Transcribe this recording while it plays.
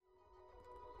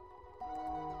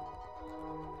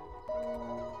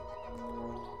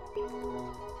Hello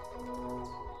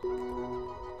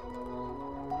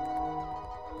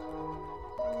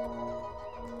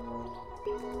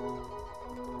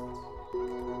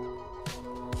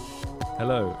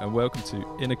and welcome to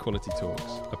Inequality Talks,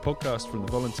 a podcast from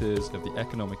the volunteers of the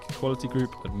Economic Equality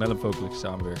Group at Mellemfolkelijk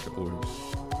Samenwerken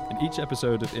Aarhus. In each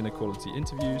episode of Inequality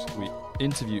Interviews, we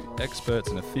interview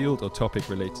experts in a field or topic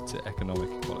related to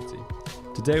economic equality.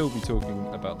 Today we'll be talking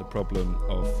about the problem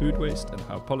of food waste and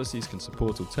how policies can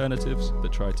support alternatives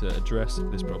that try to address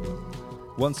this problem.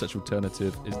 One such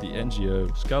alternative is the NGO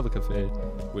Skaldecafe,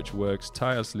 which works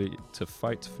tirelessly to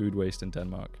fight food waste in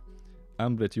Denmark.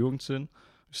 Ann-Britt Jorgensen,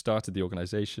 who started the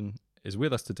organization, is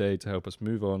with us today to help us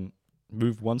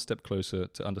move one step closer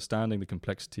to understanding the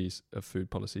complexities of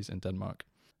food policies in Denmark.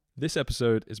 This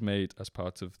episode is made as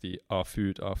part of the Our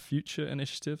Food, Our Future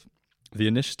initiative. The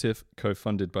initiative,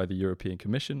 co-funded by the European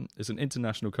Commission, is an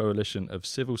international coalition of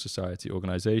civil society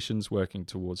organizations working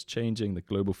towards changing the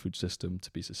global food system to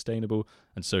be sustainable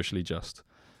and socially just.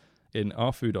 In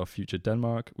Our Food, Our Future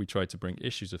Denmark, we try to bring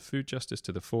issues of food justice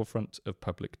to the forefront of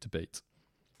public debate.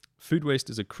 Food waste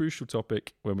is a crucial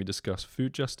topic when we discuss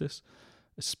food justice,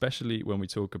 especially when we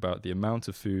talk about the amount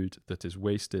of food that is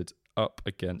wasted up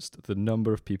against the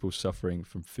number of people suffering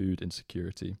from food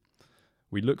insecurity.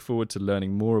 We look forward to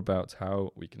learning more about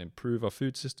how we can improve our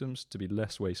food systems to be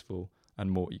less wasteful and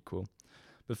more equal.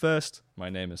 But first, my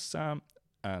name is Sam,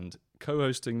 and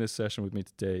co-hosting this session with me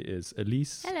today is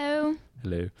Elise. Hello.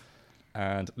 Hello.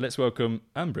 And let's welcome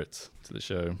Ann-Britt to the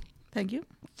show. Thank you.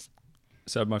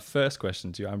 So my first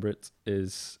question to you, Ann-Britt,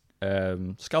 is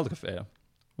Skaldecafe.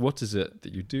 What is it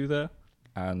that you do there,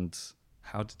 and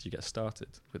how did you get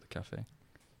started with the cafe?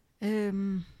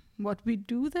 What we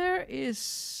do there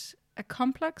is a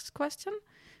complex question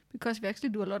because we actually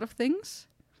do a lot of things,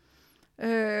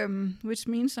 which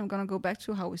means I'm going to go back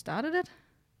to how we started it.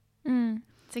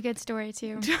 It's a good story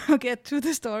too. To get to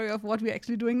the story of what we're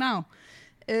actually doing now.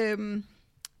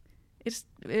 It's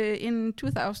in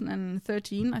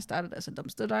 2013 I started as a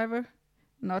dumpster diver,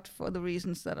 not for the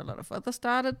reasons that a lot of others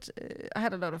started. I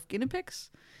had a lot of guinea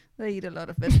pigs. They eat a lot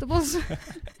of vegetables.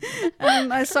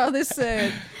 And I saw this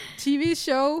TV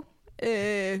show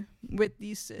with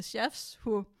these chefs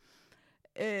who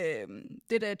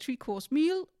did a 3-course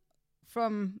meal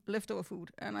from leftover food.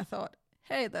 And I thought,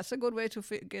 hey, that's a good way to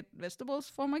get vegetables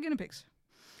for my guinea pigs.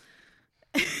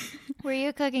 Were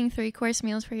you cooking 3-course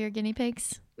meals for your guinea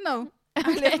pigs? No.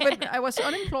 Okay. I was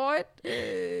unemployed,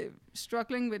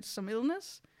 struggling with some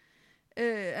illness,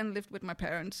 and lived with my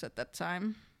parents at that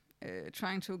time,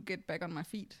 trying to get back on my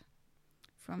feet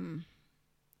from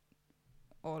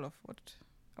all of what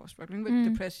I was struggling with,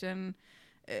 depression,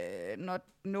 not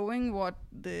knowing what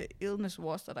the illness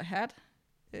was that I had.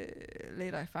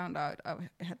 Later I found out I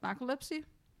had narcolepsy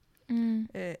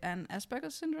and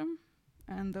Asperger's syndrome,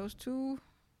 and those two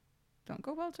don't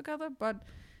go well together, but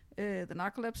the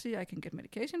narcolepsy I can get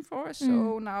medication for,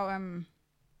 so now I'm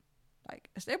like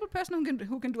a stable person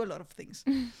who can do a lot of things.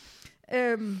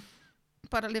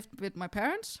 But I lived with my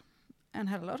parents and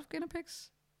had a lot of guinea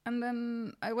pigs, and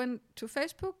then I went to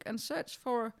Facebook and searched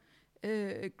for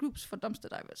groups for dumpster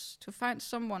divers to find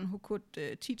someone who could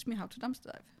teach me how to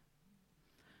dumpster dive.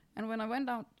 And when I went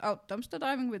out dumpster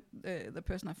diving with the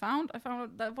person I found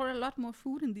out there were a lot more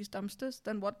food in these dumpsters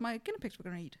than what my guinea pigs were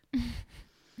going to eat.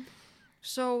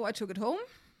 So I took it home,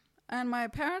 and my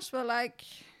parents were like,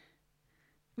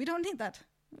 we don't need that.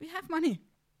 We have money.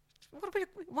 Why?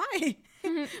 Why are you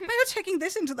taking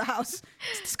this into the house?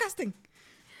 It's disgusting.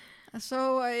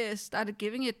 So I started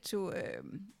giving it to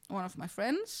one of my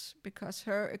friends because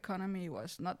her economy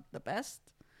was not the best.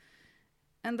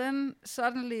 And then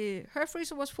suddenly her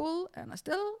freezer was full, and I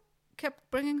still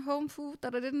kept bringing home food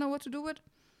that I didn't know what to do with.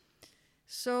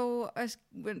 So I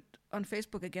went on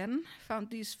Facebook again, found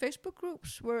these Facebook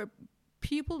groups where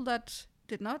people that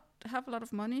did not have a lot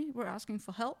of money were asking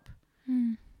for help.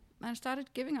 And I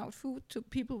started giving out food to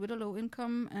people with a low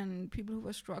income and people who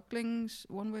were struggling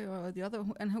one way or the other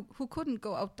and who couldn't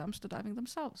go out dumpster diving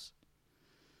themselves.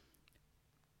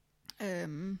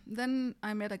 Then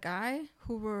I met a guy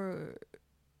who were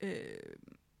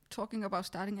talking about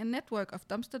starting a network of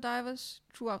dumpster divers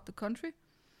throughout the country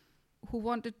who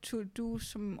wanted to do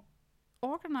some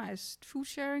organized food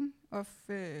sharing of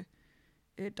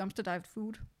dumpster dived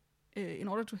food in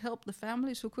order to help the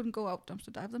families who couldn't go out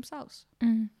dumpster dive themselves.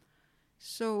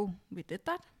 So we did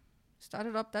that,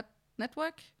 started up that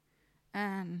network,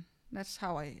 and that's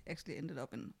how I actually ended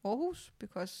up in Aarhus,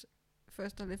 because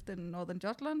first I lived in northern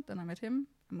Jutland, then I met him,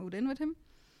 I moved in with him.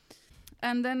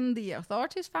 And then the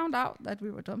authorities found out that we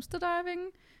were dumpster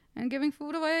diving and giving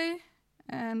food away,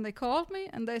 and they called me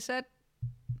and they said,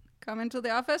 come into the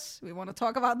office. We want to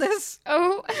talk about this.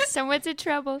 Oh, someone's in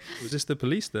trouble. Was this the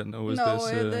police then, or was No,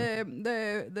 this?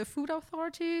 the food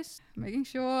authorities, making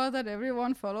sure that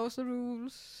everyone follows the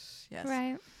rules. Yes.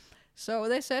 Right. So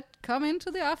they said, come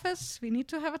into the office. We need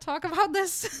to have a talk about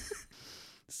this.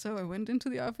 So I went into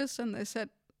the office and they said,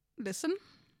 listen,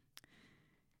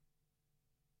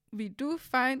 we do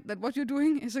find that what you're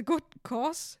doing is a good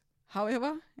cause.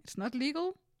 However, it's not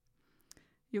legal.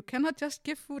 You cannot just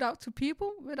give food out to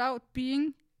people without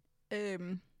being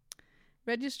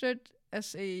registered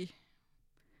as a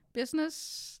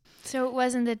business. So it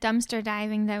wasn't the dumpster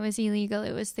diving that was illegal.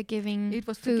 It was the giving. It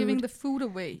was food. for giving the food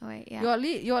away. Away, yeah.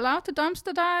 You're allowed to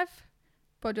dumpster dive,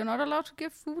 but you're not allowed to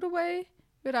give food away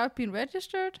without being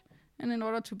registered. And in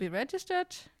order to be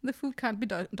registered, the food can't be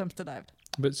dumpster dived.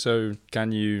 But so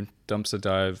can you dumpster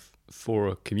dive for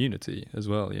a community as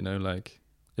well? You know, like,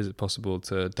 is it possible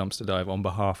to dumpster dive on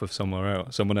behalf of someone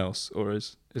else, or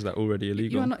is that already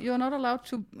illegal? You're not allowed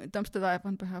to dumpster dive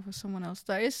on behalf of someone else.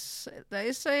 There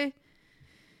is a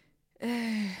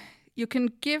you can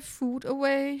give food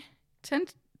away 10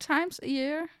 times a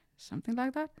year, something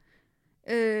like that,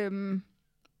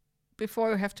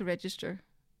 before you have to register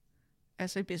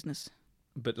as a business.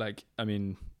 But like, I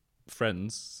mean,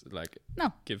 friends like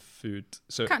No. give food.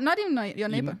 So Not even your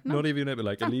neighbor. No. Not even your neighbor.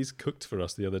 Like No. Elise cooked for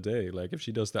us the other day. Like if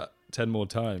she does that 10 more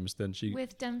times, then she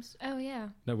With dumps. Oh, yeah.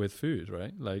 with food,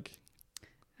 right? Like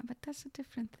But that's a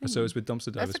different thing. so it's with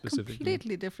dumpster divers That's a specifically.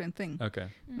 completely different thing. Okay.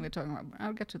 We're talking about.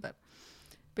 I'll get to that.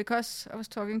 Because I was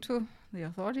talking to the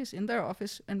authorities in their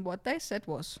office, and what they said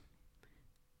was,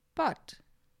 but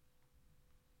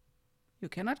you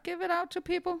cannot give it out to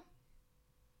people,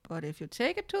 but if you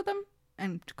take it to them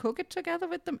and cook it together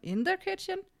with them in their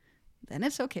kitchen, then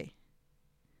it's okay.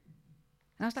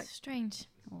 And I was like, Strange.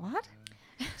 what?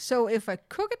 So if I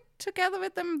cook it together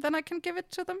with them, then I can give it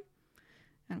to them.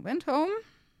 And went home,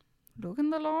 looked in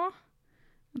the law,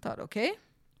 and thought, okay,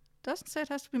 doesn't say it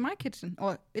has to be my kitchen,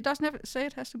 or it doesn't say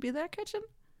it has to be their kitchen.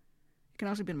 It can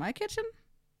also be my kitchen.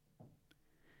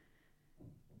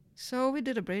 So we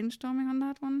did a brainstorming on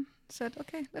that one. Said,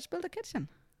 okay, let's build a kitchen.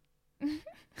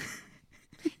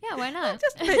 Yeah, why not?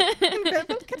 Just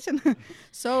build a kitchen.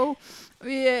 So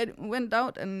we went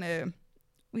out and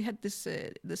we had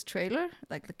this trailer,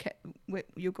 like where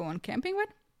you go on camping with,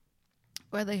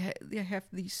 where they have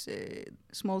these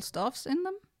small stoves in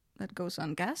them that goes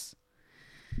on gas.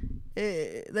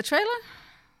 The trailer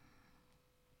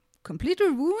completely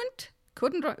ruined,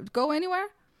 couldn't go anywhere,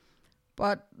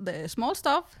 but the small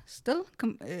stuff still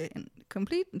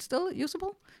complete and still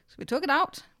usable. So we took it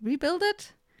out, rebuilt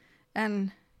it,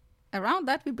 and around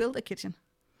that we built a kitchen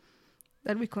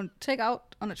that we could take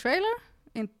out on a trailer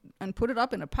and put it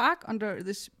up in a park under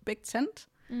this big tent,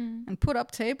 and put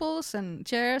up tables and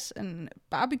chairs and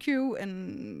barbecue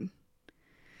and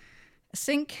a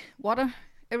sink, water,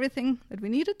 everything that we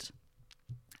needed.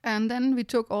 And then we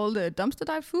took all the dumpster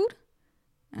dive food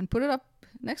and put it up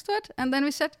next to it. And then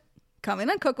we said, come in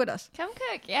and cook with us. Come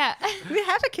cook, yeah. We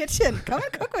have a kitchen. Come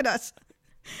and cook with us.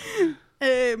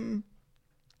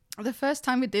 The first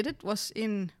time we did it was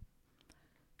in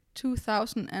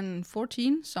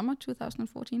 2014, summer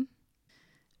 2014.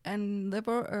 And there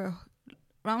were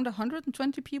around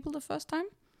 120 people the first time.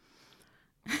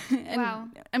 And Wow.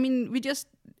 I mean, we just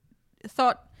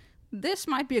thought, this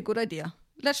might be a good idea.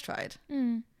 Let's try it.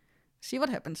 See what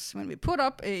happens when we put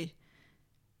up a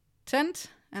tent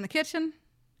and a kitchen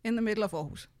in the middle of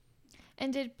Aarhus.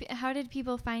 And how did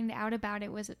people find out about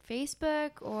it? Was it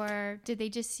Facebook, or did they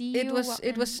just see you?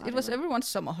 It was everyone's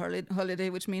summer holiday,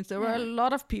 which means there were a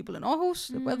lot of people in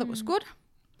Aarhus. The weather was good,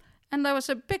 and there was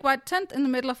a big white tent in the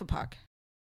middle of a park.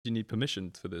 Do you need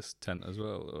permission for this tent as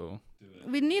well, or?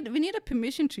 We need a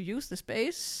permission to use the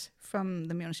space from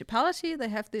the municipality. They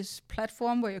have this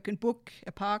platform where you can book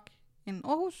a park in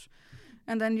Aarhus,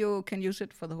 and then you can use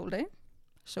it for the whole day.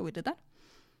 So we did that.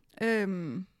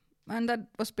 And that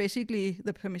was basically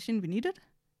the permission we needed,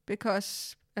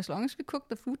 because as long as we cooked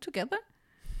the food together,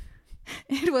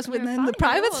 it was within the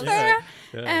private sphere,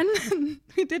 and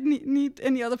we didn't need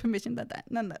any other permission than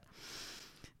that.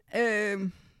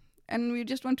 And we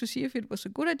just want to see if it was a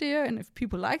good idea and if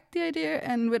people liked the idea.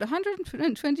 And with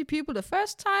 120 people the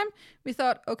first time, we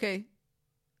thought, okay,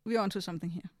 we're onto something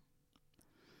here.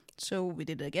 So we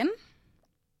did it again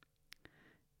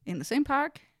in the same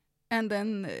park. And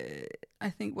then I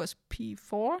think it was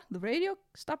P4, the radio,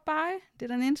 stopped by,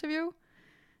 did an interview.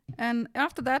 And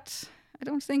after that, I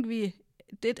don't think we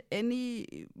did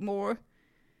any more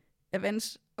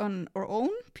events on our own.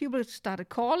 People started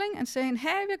calling and saying,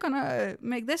 hey, we're going to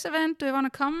make this event. Do you want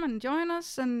to come and join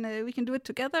us? And we can do it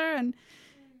together. And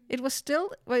it was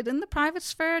still within the private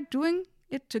sphere, doing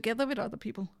it together with other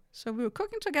people. So we were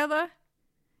cooking together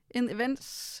in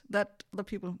events that other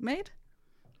people made.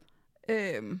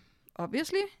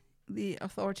 Obviously, the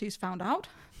authorities found out,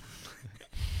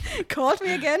 called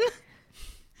me again.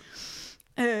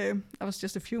 I was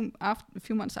just a few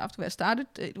months after I started.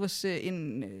 It was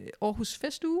in Aarhus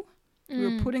Festuge. We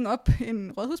were putting up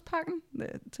in Rådhusparken,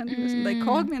 the tent, and they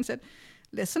called me and said,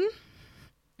 "Listen,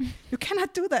 you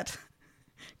cannot do that.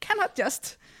 Cannot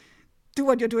just do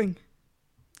what you're doing."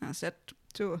 I said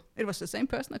it was the same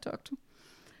person I talked to,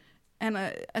 and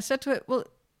I said to her, "Well,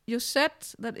 you said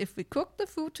that if we cook the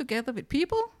food together with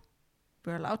people,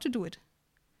 we're allowed to do it.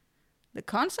 The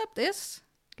concept is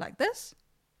like this: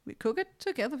 we cook it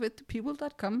together with the people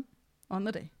that come on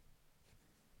the day."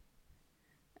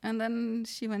 And then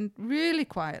she went really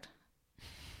quiet.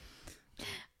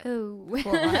 Oh,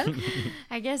 For a while.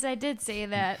 I guess I did say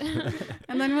that.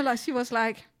 And then she was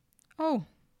like, "Oh,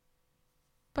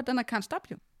 but then I can't stop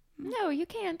you." No, you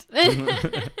can't.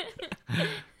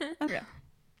 Okay.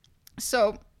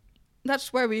 So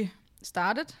that's where we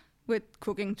started with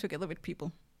cooking together with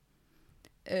people.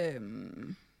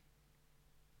 And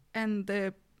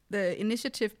the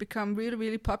initiative became really,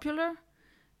 really popular.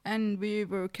 And we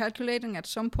were calculating at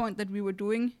some point that we were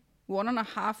doing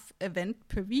 1.5 event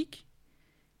per week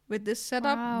with this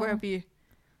setup. Wow. Where we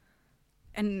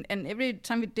and every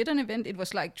time we did an event, it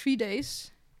was like 3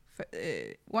 days.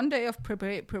 1 day of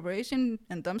preparation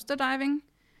and dumpster diving.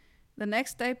 The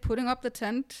next day, putting up the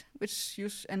tent,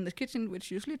 and the kitchen, which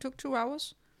usually took 2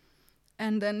 hours,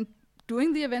 and then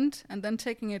doing the event, and then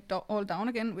taking it all down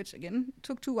again, which again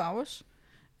took 2 hours,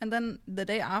 and then the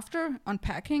day after,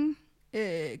 unpacking,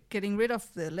 getting rid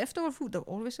of the leftover food. There was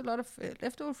always a lot of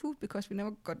leftover food because we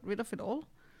never got rid of it all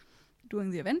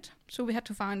during the event. So we had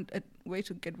to find a way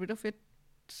to get rid of it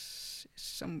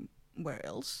somewhere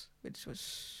else, which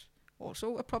was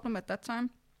also a problem at that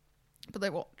time. But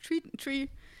there were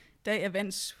 3-day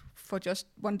events for just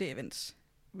 1 day events,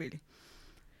 really.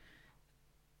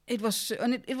 It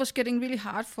was getting really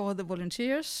hard for the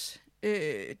volunteers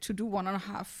to do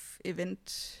 1.5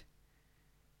 event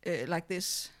like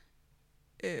this.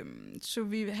 So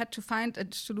we had to find a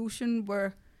solution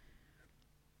where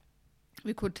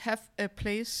we could have a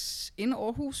place in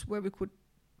Aarhus where we could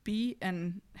be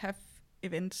and have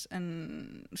events,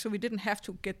 and so we didn't have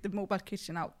to get the mobile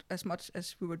kitchen out as much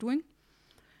as we were doing.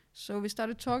 So we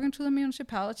started talking to the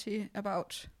municipality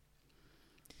about,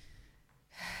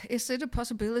 is it a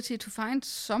possibility to find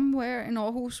somewhere in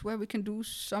Aarhus where we can do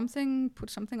something, put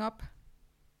something up?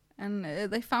 And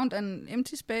they found an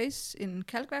empty space in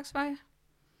Kalkværksvej,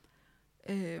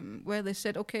 where they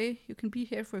said, okay, you can be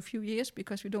here for a few years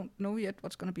because we don't know yet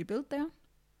what's going to be built there.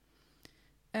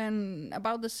 And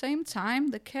about the same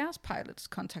time, the CARES pilots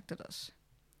contacted us.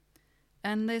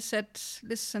 And they said,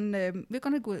 listen, we're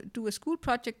going to do a school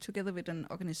project together with an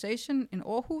organization in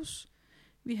Aarhus.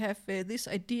 We have this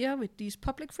idea with these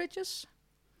public fridges.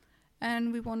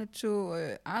 And we wanted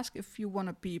to ask if you want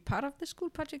to be part of the school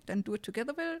project and do it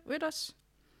together with us.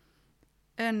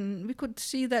 And we could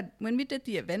see that when we did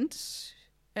the events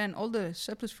and all the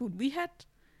surplus food we had,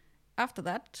 after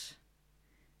that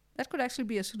could actually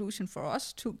be a solution for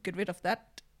us to get rid of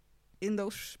that in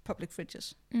those public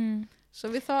fridges.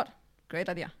 So we thought, great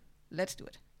idea, let's do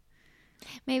it.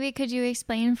 Maybe could you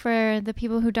explain for the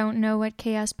people who don't know what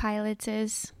Chaos Pilots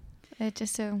is?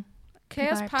 Just so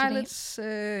Chaos Pilots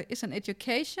is an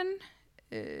education,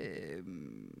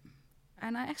 and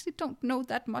I actually don't know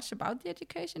that much about the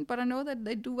education, but I know that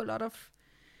they do a lot of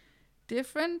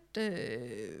different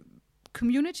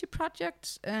community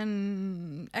projects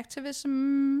and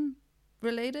activism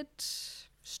related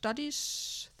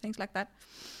studies, things like that.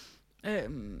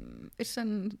 It's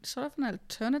sort of an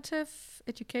alternative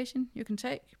education you can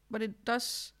take, but it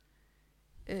does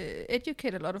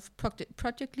educate a lot of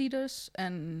project leaders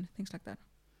and things like that.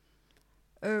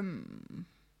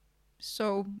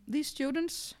 So these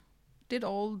students did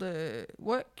all the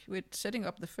work with setting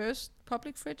up the first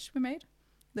public fridge we made,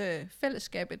 the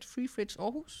Fællesskabet Free Fridge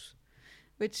Aarhus,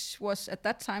 which was at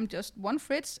that time just one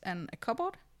fridge and a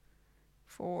cupboard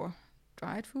for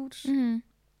dried foods. Mm-hmm.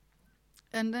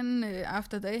 And then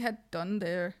after they had done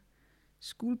their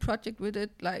school project with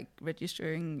it, like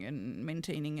registering and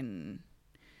maintaining and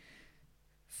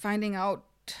finding out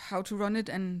how to run it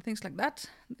and things like that,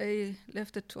 they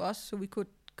left it to us so we could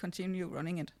continue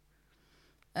running it.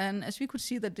 And as we could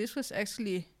see that this was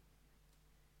actually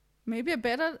maybe a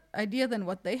better idea than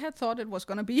what they had thought it was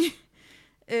going to be,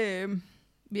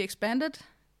 we expanded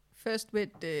first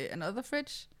with another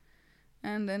fridge,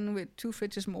 and then with 2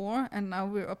 fridges more, and now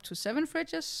we're up to 7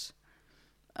 fridges.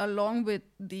 along with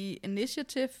the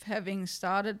initiative having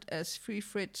started as Free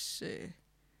Fridge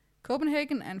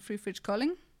Copenhagen and Free Fridge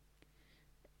Kolding.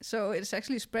 So it's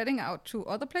actually spreading out to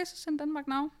other places in Denmark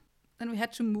now. Then we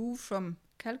had to move from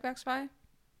Kalkværksvej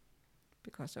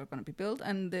because they were going to be built,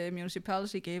 and the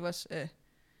municipality gave us a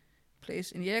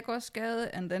place in Jægersgade,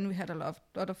 and then we had a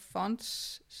lot of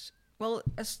funds. Well,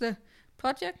 as the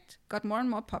project got more and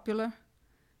more popular,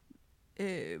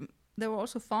 there were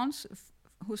also funds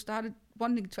who started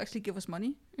wanting to actually give us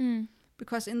money.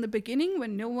 Because in the beginning,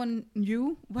 when no one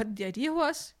knew what the idea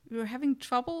was, we were having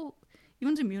trouble.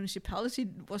 Even the municipality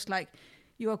was like,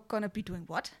 "You are gonna be doing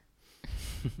what?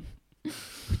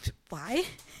 Why?"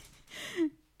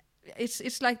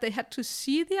 It's like they had to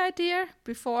see the idea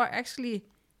before actually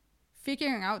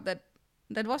figuring out that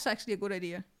was actually a good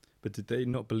idea. But did they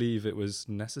not believe it was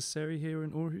necessary here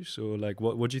in Aarhus, or like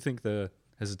what do you think the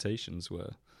hesitations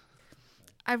were?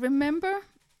 I remember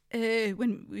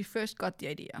when we first got the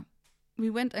idea, we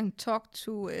went and talked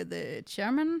to the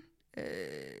chairman,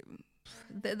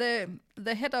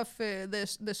 the head of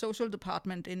the social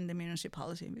department in the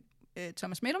municipality,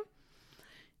 Thomas Medum.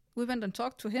 We went and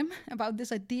talked to him about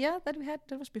this idea that we had.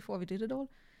 That was before we did it all.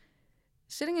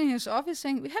 Sitting in his office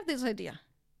saying, "We have this idea.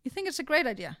 We think it's a great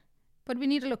idea, but we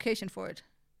need a location for it."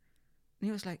 And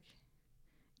he was like,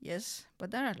 "Yes,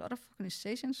 but there are a lot of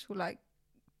organizations who like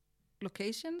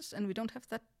locations, and we don't have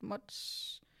that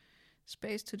much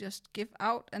space to just give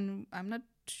out, and I'm not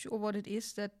sure what it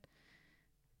is that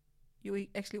you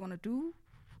actually want to do,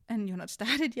 and you're not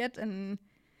started yet." And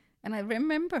I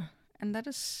remember, and that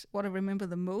is what I remember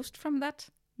the most from that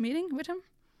meeting with him.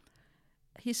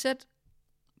 He said,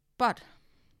 "But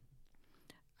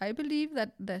I believe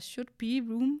that there should be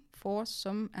room for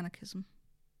some anarchism."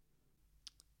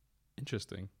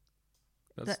 Interesting.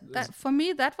 That for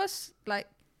me, that was like...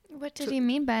 What did he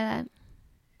mean by that?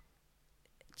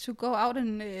 To go out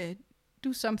and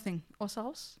do something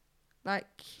ourselves.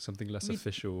 Like something less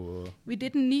official. Or we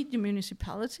didn't need the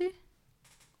municipality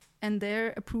and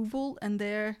their approval, and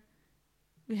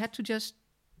we had to just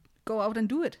go out and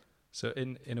do it. So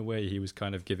in a way, he was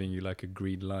kind of giving you like a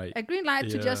green light. A green light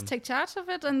to just take charge of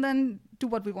it and then do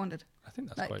what we wanted. I think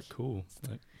that's quite cool.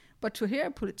 But to hear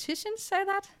a politician say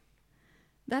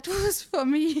that was for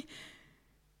me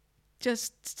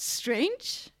just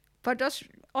strange, but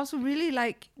also really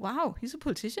like, wow, he's a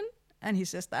politician and he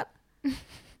says that.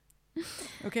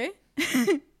 Okay,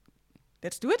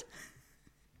 let's do it.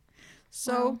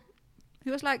 So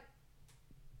he was like,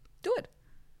 do it.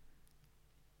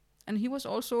 And he was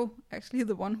also actually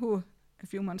the one who, a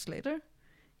few months later,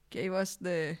 gave us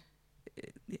the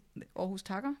Aarhus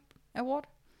Takker Award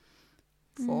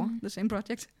for the same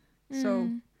project. So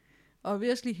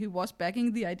obviously he was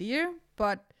backing the idea,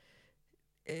 but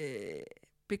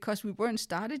because we weren't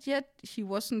started yet, he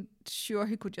wasn't sure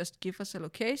he could just give us a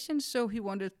location. So he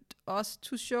wanted us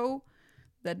to show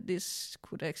that this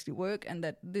could actually work and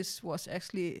that this was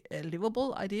actually a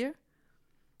livable idea.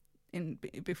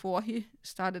 Before he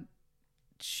started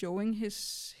showing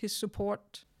his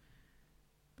support,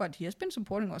 but he has been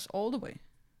supporting us all the way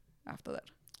after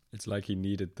that. It's like he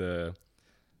needed to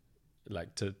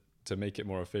make it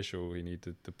more official. He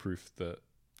needed the proof that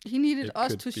he needed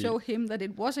us to show him that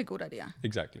it was a good idea.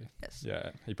 Exactly. Yes.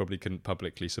 Yeah. He probably couldn't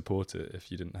publicly support it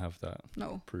if you didn't have that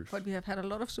proof. But we have had a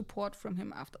lot of support from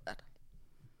him after that.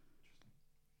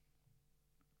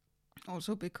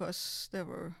 Also because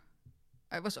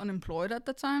I was unemployed at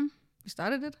the time. We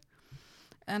started it.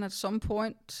 And at some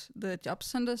point, the job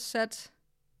center said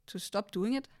to stop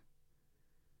doing it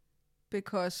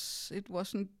because it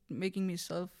wasn't making me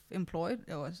self-employed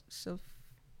or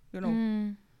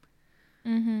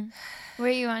Were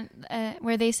you on?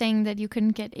 Were they saying that you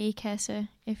couldn't get A-kasse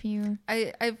if you?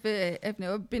 I've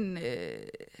never been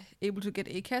able to get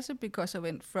A-kasse because I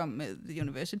went from the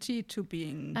university to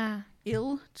being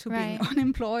ill to being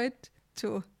unemployed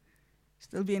to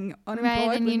still being unemployed.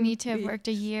 Right, and you need to have worked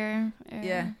a year.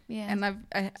 Yeah. And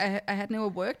I had never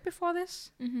worked before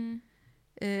this. Mm-hmm.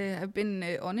 I've been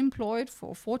unemployed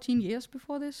for 14 years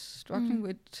before this, struggling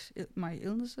with my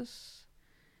illnesses.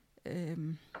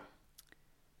 And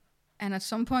at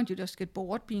some point, you just get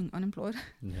bored being unemployed.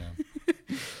 Yeah.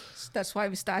 So that's why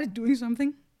we started doing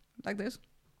something like this.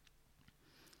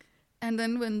 And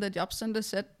then when the job center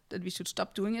said that we should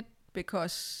stop doing it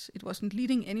because it wasn't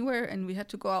leading anywhere and we had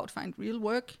to go out find real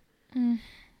work.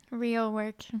 Real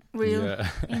work. Real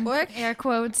work. Air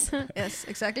quotes. Yes,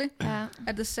 exactly.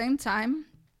 At the same time,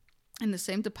 in the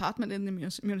same department in the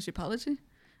municipality,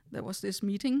 there was this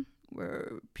meeting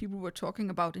where people were talking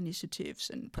about initiatives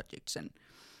and projects, and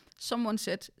someone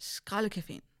said,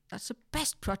 Skraldecaféen, that's the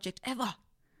best project ever.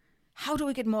 how do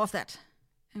we get more of that?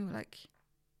 And we're like,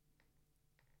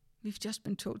 we've just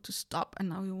been told to stop, and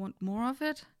now you want more of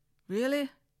it? Really?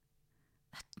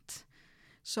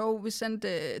 So we sent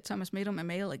Thomas Medom a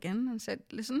mail again and said,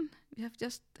 listen, we have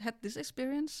just had this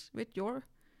experience with your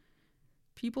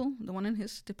people, the one in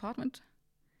his department.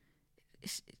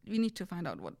 We need to find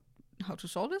out how to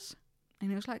solve this. And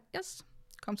he was like, yes,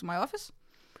 come to my office.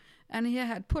 And he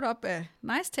had put up a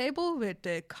nice table with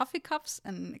coffee cups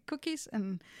and cookies.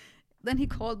 And then he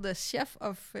called the chef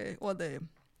of, or the,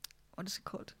 what is it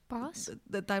called? Boss?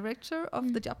 The director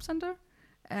of the job center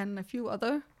and a few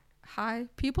other high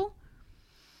people.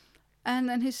 And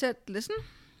then he said, listen,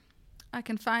 I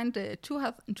can find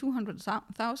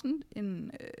 200,000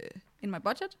 in my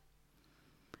budget.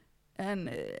 And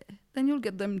then you'll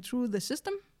get them through the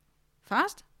system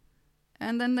fast.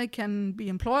 And then they can be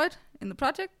employed in the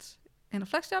project, in a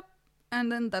flex job,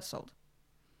 and then that's sold.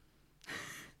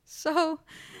 So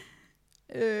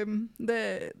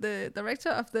the director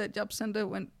of the job center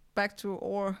went back to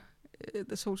all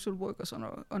the social workers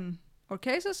on our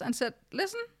cases and said,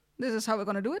 listen, this is how we're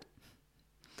going to do it.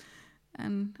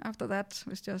 And after that, it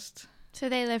was just... So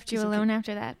they left you alone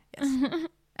after that? Yes.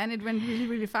 And it went really,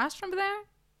 really fast from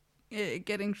there,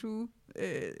 getting through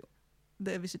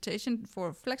the visitation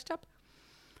for flex job.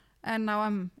 And now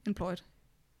I'm employed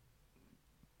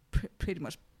pretty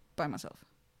much by myself.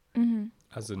 Mm-hmm.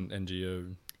 As an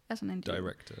NGO As an NGO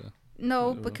director?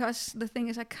 No, because the thing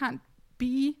is I can't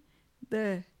be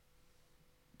the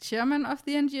chairman of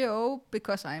the NGO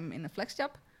because I'm in a flex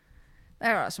job.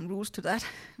 There are some rules to that.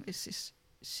 It's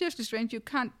seriously strange. You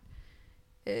can't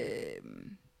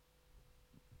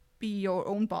be your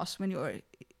own boss when you're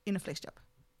in a flex job.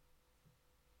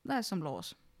 There are some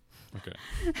laws. Okay.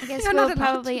 I guess we'll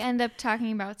probably end up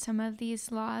talking about some of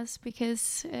these laws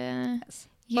because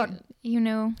Yes. you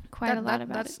know quite a lot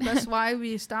about it. That's why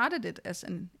we started it as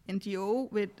an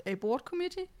NGO with a board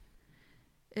committee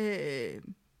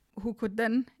who could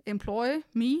then employ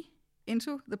me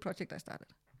into the project I started.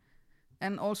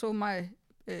 And also my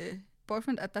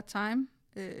boyfriend at that time,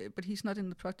 but he's not in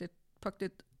the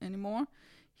project anymore.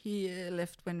 He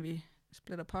left when we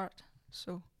split apart.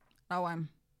 So now I'm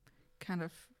kind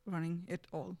of running it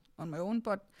all on my own.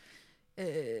 But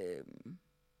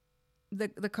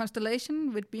the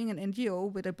constellation with being an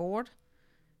NGO with a board,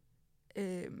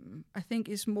 I think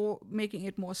is more making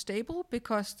it more stable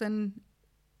because then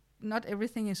not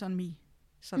everything is on me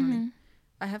suddenly. Mm-hmm.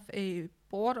 I have a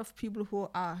board of people who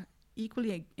are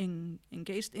equally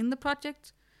engaged in the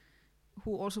project,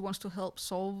 who also wants to help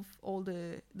solve all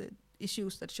the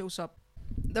issues that shows up.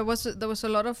 There was a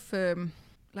lot of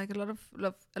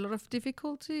a lot of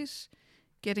difficulties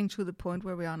getting to the point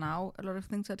where we are now. A lot of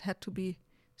things that had to be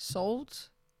solved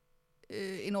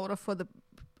in order for the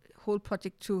whole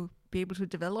project to be able to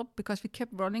develop, because we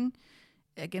kept running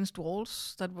against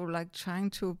walls that were like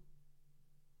trying to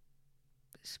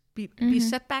be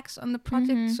setbacks on the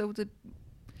project. Mm-hmm. So that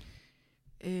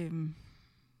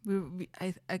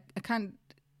I can't.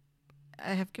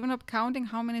 I have given up counting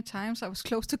how many times I was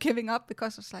close to giving up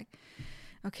because it's like,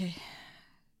 okay,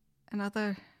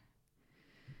 another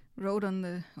road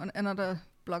on another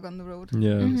block on the road.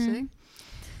 Yeah. Mm-hmm.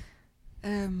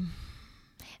 And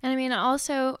I mean,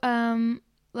 also,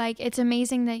 like, it's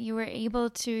amazing that you were able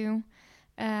to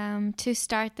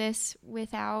start this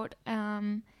without,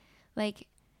 like,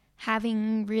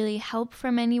 having really help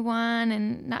from anyone,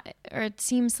 and not, or it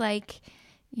seems like,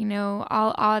 you know,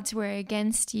 all odds were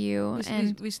against you.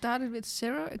 We started with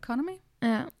zero economy.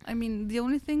 Yeah. I mean, the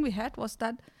only thing we had was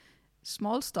that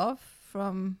small stuff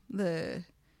from the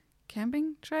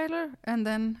camping trailer and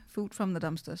then food from the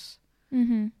dumpsters.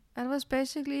 Mm-hmm. That was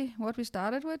basically what we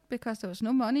started with, because there was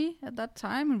no money at that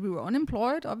time and we were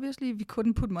unemployed. Obviously, we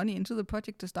couldn't put money into the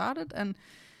project to start it. And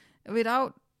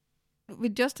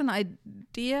with just an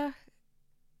idea,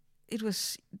 it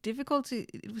was difficult.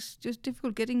 It was just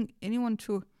difficult getting anyone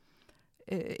to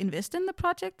invest in the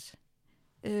project.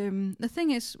 The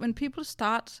thing is, when people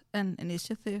start an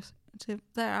initiative,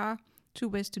 there are two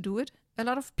ways to do it. A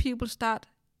lot of people start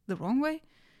the wrong way,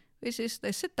 which is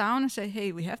they sit down and say,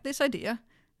 hey, we have this idea.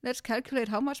 Let's calculate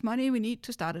how much money we need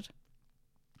to start it.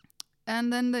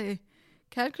 And then they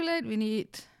calculate we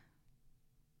need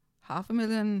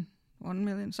 500,000, 1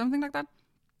 million, something like that.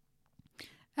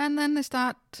 And then they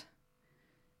start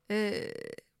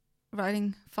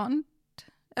writing fund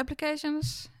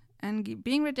applications and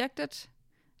being rejected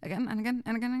again and again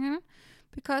and again and again,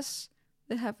 because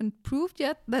they haven't proved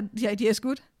yet that the idea is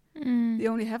good. They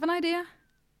only have an idea.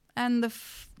 And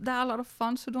there are a lot of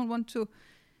funds who don't want to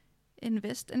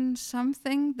invest in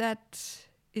something that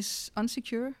is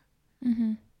unsecure.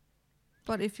 Mm-hmm.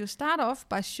 But if you start off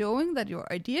by showing that your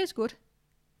idea is good,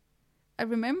 I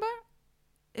remember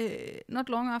not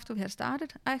long after we had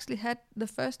started, I actually had the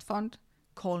first fund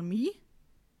call me,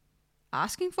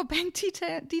 asking for bank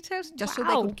details just so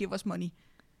they could give us money.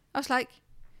 I was like,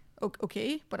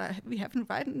 okay, but we haven't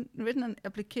written an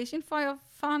application for your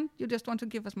fund. You just want to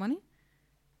give us money?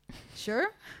 Sure.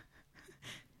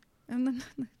 And then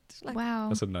it's like, wow,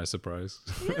 that's a nice surprise.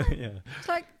 Yeah. It's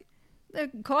like they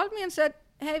called me and said,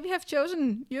 hey, we have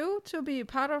chosen you to be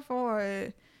part of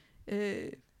our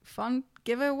fund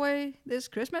giveaway this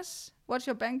Christmas. What's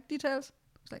your bank details?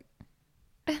 It's like,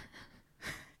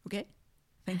 okay,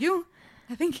 thank you.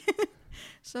 I think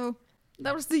so.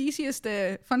 That was the easiest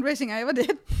fundraising I ever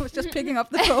did. Was just picking up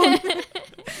the phone.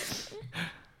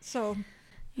 So,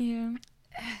 yeah.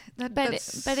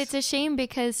 But it's a shame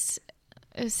because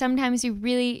sometimes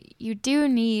you do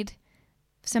need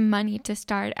some money to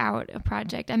start out a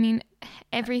project. I mean,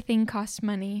 everything costs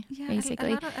money,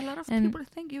 basically. A lot of people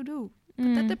think you do.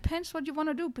 But that depends what you want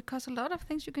to do, because a lot of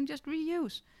things you can just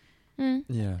reuse.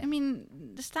 Yeah. I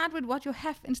mean, start with what you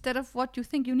have instead of what you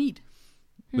think you need.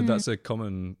 But that's a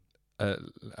common,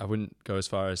 I wouldn't go as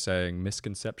far as saying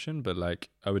misconception, but like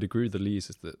I would agree with Elise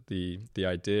is that the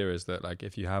idea is that like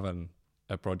if you have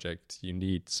a project, you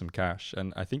need some cash.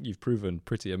 And I think you've proven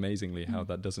pretty amazingly how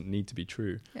that doesn't need to be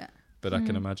true. Yeah. But I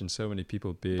can imagine so many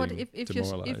people being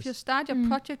demoralized. If you start your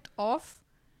project off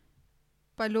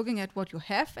by looking at what you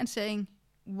have and saying,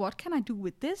 what can I do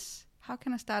with this? How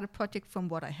can I start a project from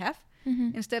what I have?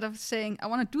 Instead of saying, I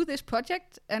want to do this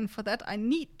project, and for that I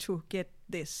need to get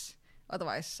this.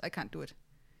 Otherwise, I can't do it.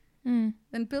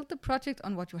 Then build the project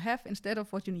on what you have instead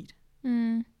of what you need.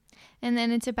 And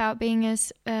then it's about being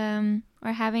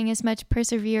or having as much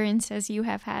perseverance as you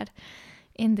have had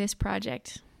in this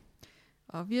project.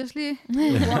 Obviously,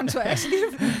 you want to actually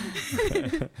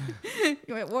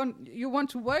you want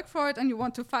to work for it, and you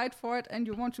want to fight for it, and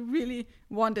you want to really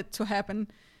want it to happen.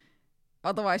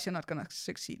 Otherwise, you're not going to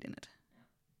succeed in it.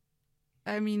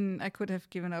 I mean, I could have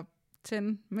given up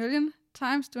 10 million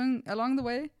times along the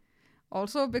way.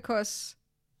 Also because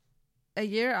a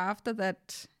year after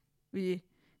that, we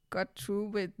got through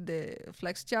with the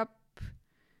flex job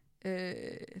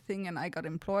thing, and I got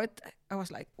employed. I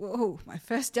was like, whoa, my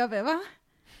first job ever.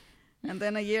 And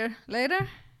then a year later,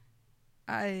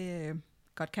 I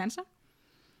got cancer.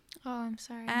 Oh, I'm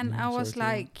sorry. And I was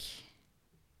like,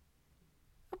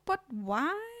 but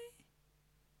why?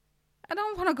 I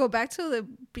don't want to go back to the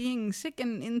being sick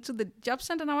and into the job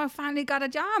center. Now I finally got a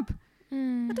job.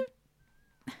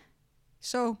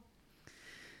 So,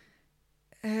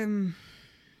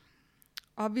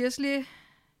 obviously,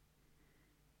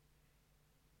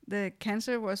 the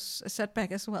cancer was a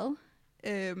setback as well.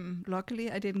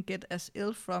 Luckily, I didn't get as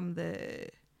ill from the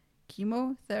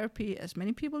chemotherapy as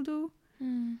many people do.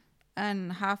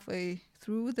 And halfway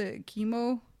through the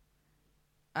chemo,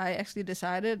 I actually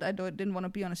decided I didn't want to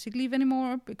be on a sick leave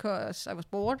anymore because I was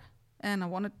bored and I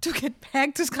wanted to get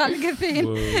back to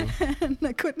Skraldecaféen. And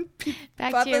I couldn't be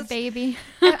back to your baby.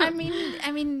 I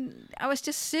mean, I was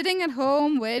just sitting at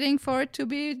home waiting for it to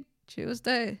be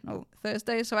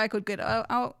Thursday, so I could get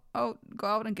go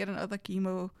out and get another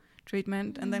chemo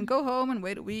treatment and then go home and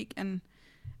wait a week. And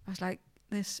I was like,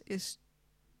 this is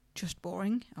just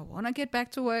boring. I want to get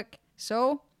back to work.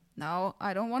 So now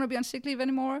I don't want to be on sick leave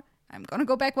anymore. I'm going to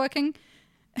go back working.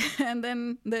 And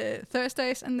then the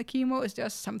Thursdays and the chemo is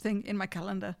just something in my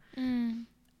calendar.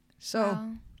 So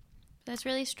wow. That's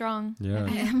really strong. Yeah,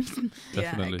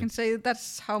 definitely. I can say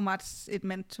that's how much it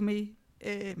meant to me,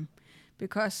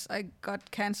 because I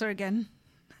got cancer again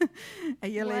a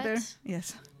year later.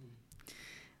 Yes.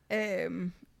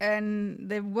 And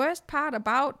the worst part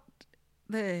about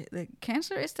the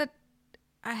cancer is that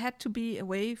I had to be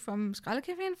away from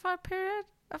Skraldecaféen for a period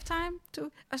of time. I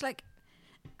was like,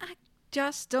 I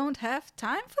just don't have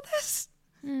time for this.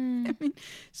 I mean,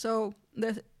 so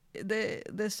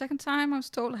the second time I was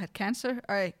told I had cancer,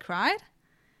 I cried.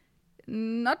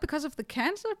 Not because of the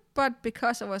cancer, but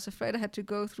because I was afraid I had to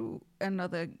go through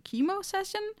another chemo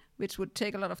session, which would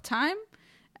take a lot of time.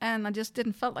 And I just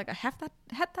didn't felt like I had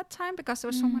that time because there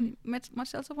was so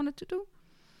much else I wanted to do.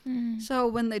 So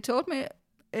when they told me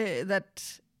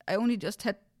that I only just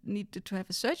needed to have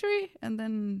a surgery and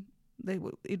then it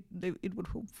would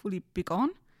hopefully be gone,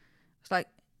 I was like,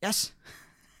 yes,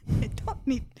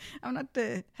 I'm not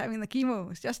having the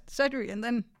chemo, it's just surgery. And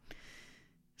then,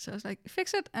 so I was like,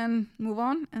 fix it and move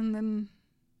on. And then,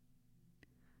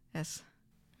 yes.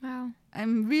 Wow.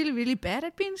 I'm really, really bad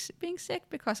at being sick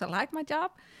because I like my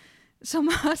job so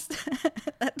much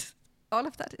that all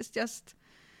of that is just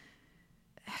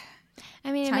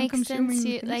I mean, it makes sense.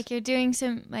 Like, you're doing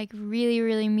some like really,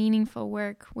 really meaningful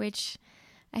work, which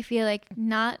I feel like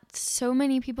not so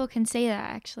many people can say that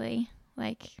actually.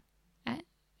 Like,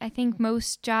 I think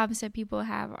most jobs that people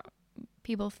have,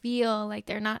 people feel like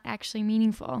they're not actually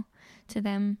meaningful to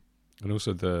them. And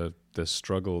also the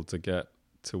struggle to get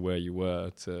to where you were,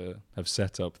 to have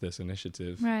set up this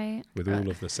initiative, right, with all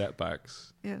of the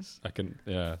setbacks. Yes, I can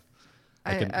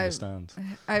understand.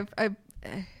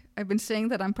 I've been saying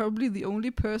that I'm probably the only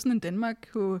person in Denmark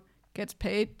who gets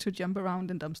paid to jump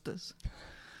around in dumpsters.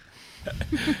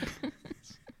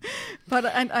 But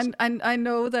I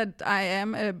know that I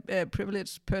am a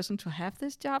privileged person to have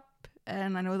this job,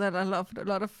 and I know that a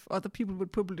lot of other people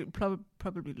would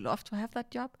probably love to have that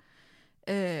job.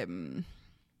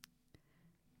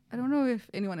 I don't know if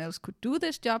anyone else could do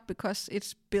this job because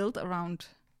it's built around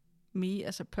me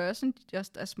as a person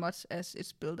just as much as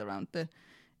it's built around the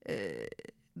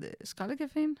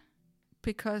Skraldecaféen.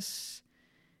 Because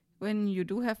when you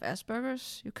do have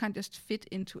Asperger's, you can't just fit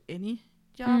into any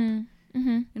job.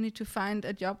 Mm-hmm. You need to find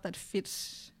a job that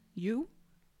fits you.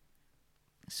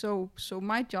 So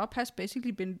my job has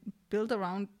basically been built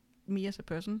around me as a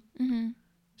person,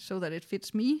 so that it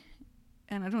fits me,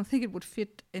 and I don't think it would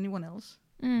fit anyone else.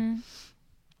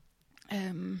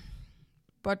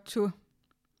 But to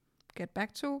get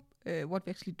back to what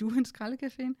we actually do in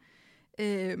Skraldecaféen,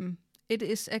 it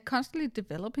is a constantly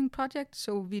developing project.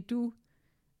 So we do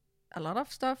a lot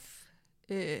of stuff.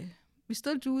 We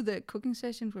still do the cooking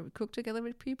sessions where we cook together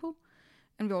with people,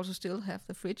 and we also still have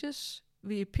the fridges.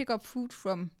 We pick up food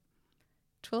from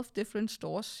 12 different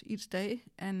stores each day,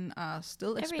 and are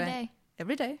still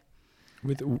every day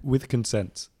With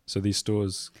consent. So these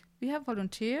stores. We have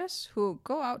volunteers who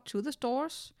go out to the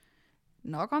stores,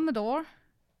 knock on the door,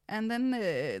 and then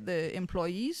the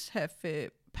employees have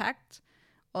packed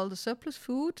all the surplus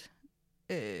food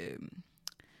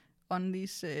on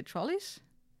these trolleys,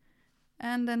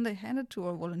 and then they hand it to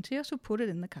our volunteers who put it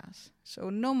in the cars.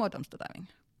 So no more dumpster diving.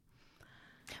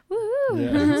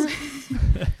 Woohoo!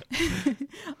 Yeah.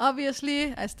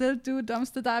 Obviously, I still do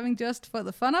dumpster diving just for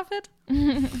the fun of it.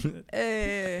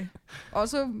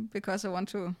 Also because I want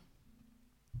to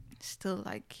still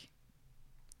like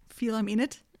feel I'm in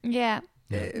it. Yeah.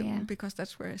 Because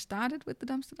that's where I started with the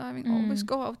dumpster diving. Always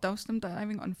go out dumpster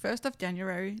diving on 1st of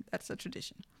January. That's a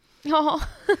tradition. Oh.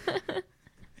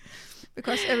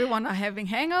 Because everyone are having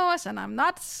hangovers and I'm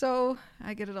not, so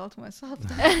I get it all to myself.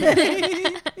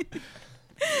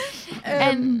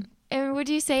 And would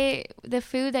you say the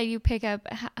food that you pick up,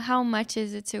 how much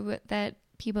is it so that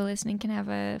people listening can have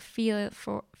a feel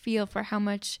for how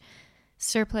much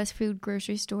surplus food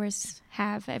grocery stores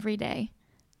have every day?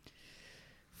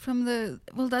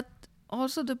 That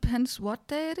also depends what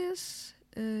day it is,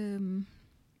 and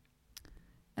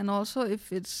also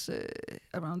if it's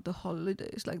around the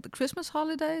holidays, like the Christmas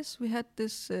holidays. We had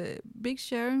this big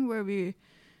sharing where we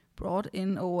brought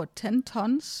in over 10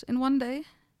 tons in one day.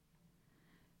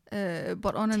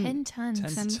 But on 10 tons.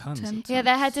 10 tons. Yeah,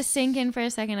 that had to sink in for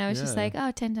a second. I was just like, oh,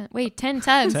 10 tons. Wait, 10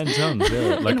 tons. 10 tons,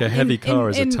 yeah. Like a heavy car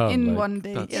is a ton. In like, one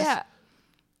day, yes. Yeah.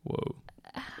 Whoa.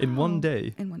 In one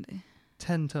day? In one day.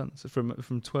 10 tons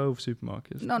from 12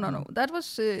 supermarkets? No. That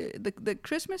was the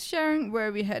Christmas sharing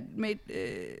where we had made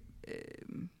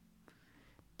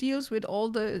deals with all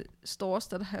the stores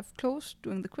that have closed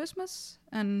during the Christmas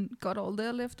and got all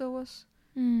their leftovers.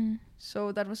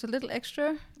 So that was a little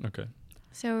extra. Okay.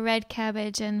 So red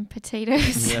cabbage and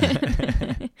potatoes.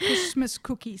 Yeah. Christmas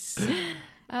cookies.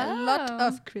 A lot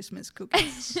of Christmas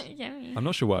cookies. Yummy. I'm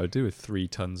not sure what I would do with 3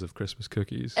 tons of Christmas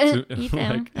cookies. Eat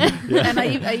them. Yeah. And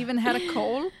I even had a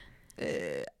call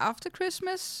after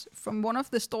Christmas from one of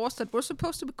the stores that was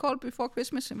supposed to be called before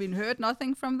Christmas, and we heard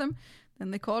nothing from them.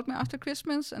 Then they called me after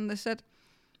Christmas and they said,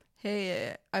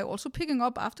 hey, are you also picking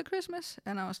up after Christmas?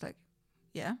 And I was like,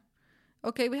 yeah.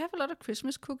 Okay, we have a lot of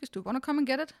Christmas cookies. Do you want to come and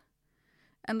get it?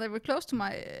 And they were close to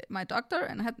my doctor,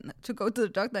 and I had to go to the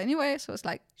doctor anyway. So I was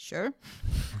like, sure,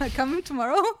 I'm coming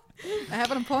tomorrow. I have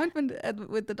an appointment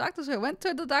with the doctor. So I went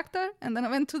to the doctor, and then I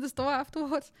went to the store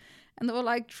afterwards. And there were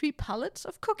like 3 pallets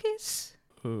of cookies.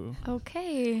 Oh.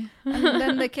 Okay. And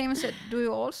then they came and said, do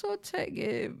you also take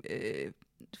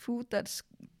food that's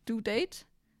due date?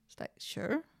 It's like,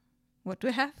 sure. What do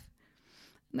we have?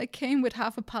 And they came with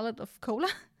half a pallet of cola.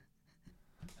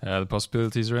 The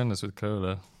possibilities are endless with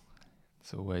cola.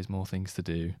 There's always more things to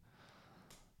do.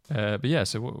 But yeah,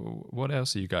 so what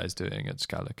else are you guys doing at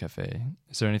Skraldecaféen?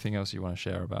 Is there anything else you want to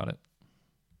share about it?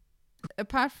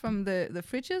 Apart from the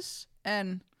fridges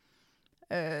and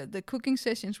the cooking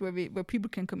sessions where people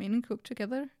can come in and cook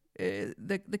together,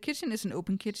 the kitchen is an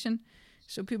open kitchen,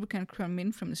 so people can come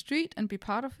in from the street and be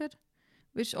part of it.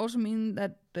 which also means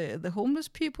that the homeless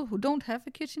people who don't have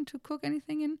a kitchen to cook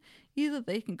anything in, either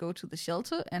they can go to the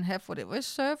shelter and have whatever is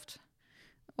served,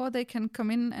 or they can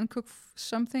come in and cook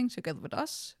something together with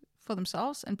us for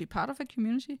themselves and be part of a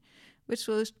community, which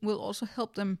will also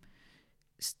help them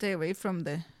stay away from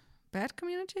the bad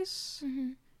communities.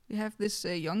 Mm-hmm. We have this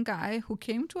young guy who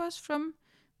came to us from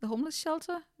the homeless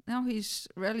shelter. Now he's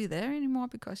rarely there anymore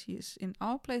because he is in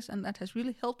our place, and that has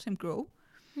really helped him grow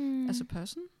as a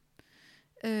person.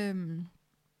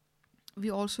 We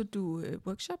also do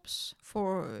workshops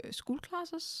for school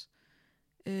classes,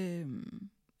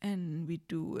 and we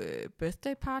do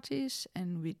birthday parties,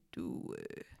 and we do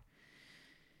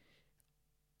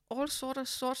all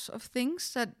sorts of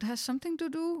things that has something to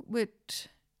do with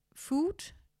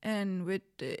food and with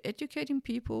educating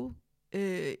people,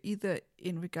 either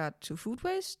in regard to food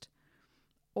waste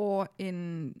or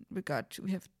in regard to,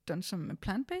 we have done some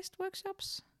plant-based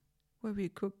workshops where we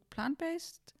cook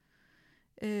plant-based,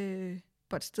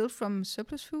 but still from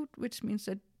surplus food, which means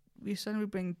that we suddenly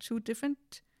bring two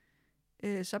different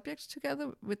subjects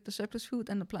together with the surplus food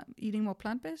and the eating more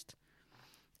plant-based.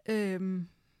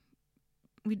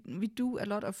 We do a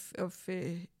lot of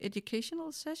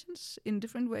educational sessions in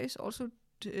different ways, also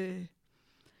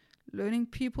learning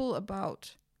people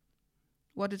about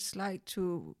what it's like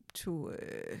to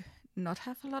not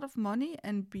have a lot of money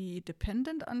and be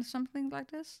dependent on something like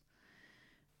this.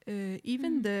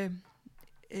 Even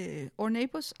our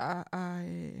neighbors are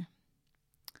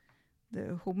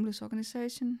the homeless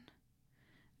organization,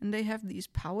 and they have these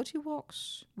poverty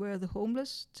walks where the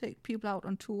homeless take people out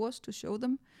on tours to show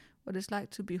them what it's like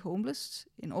to be homeless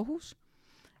in Aarhus.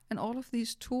 And all of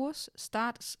these tours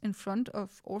starts in front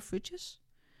of our fridges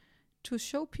to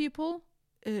show people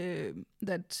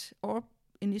that our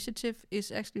initiative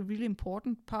is actually a really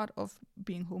important part of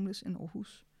being homeless in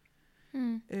Aarhus.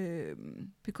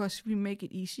 Because we make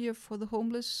it easier for the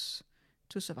homeless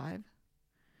to survive.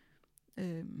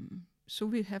 So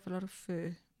we have a lot of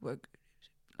work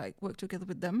together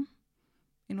with them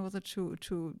in order to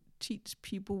teach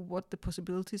people what the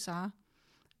possibilities are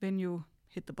when you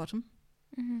hit the bottom.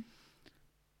 Mm-hmm.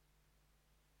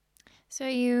 So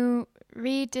you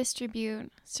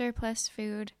redistribute surplus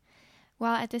food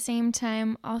while at the same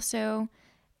time also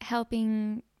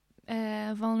helping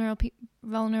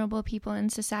vulnerable people in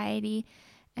society,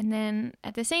 and then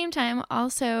at the same time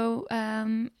also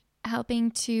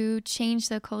helping to change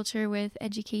the culture with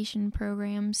education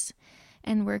programs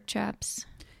and workshops.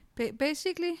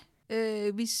 Basically,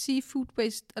 we see food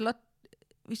waste a lot.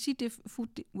 We see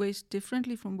food waste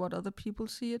differently from what other people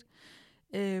see it.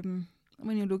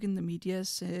 When you look in the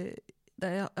medias,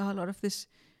 there are a lot of this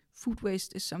food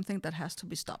waste is something that has to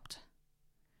be stopped.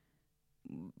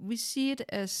 We see it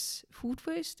as food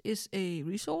waste is a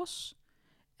resource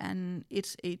and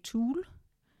it's a tool,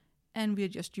 and we are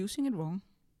just using it wrong.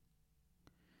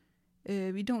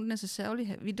 We don't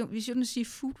necessarily we shouldn't see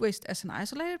food waste as an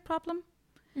isolated problem,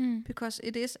 because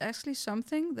it is actually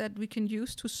something that we can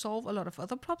use to solve a lot of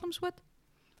other problems with.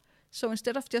 So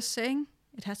instead of just saying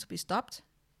it has to be stopped,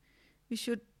 we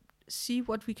should see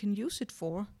what we can use it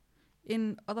for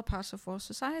in other parts of our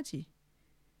society.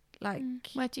 Like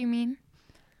what do you mean?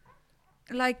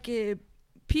 Like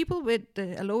people with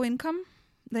a low income,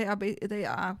 they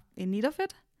are in need of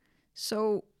it,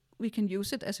 so we can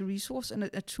use it as a resource and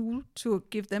a tool to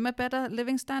give them a better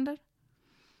living standard.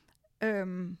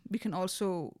 We can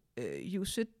also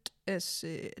use it as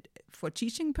for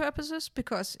teaching purposes,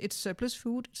 because it's surplus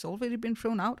food. It's already been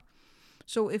thrown out.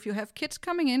 So if you have kids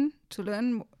coming in to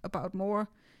learn about more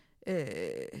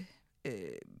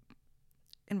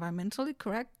environmentally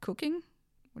correct cooking,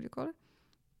 what do you call it?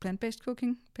 Plant-based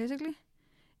cooking, basically.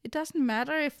 It doesn't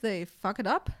matter if they fuck it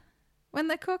up when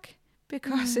they cook,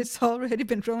 because it's already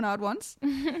been thrown out once.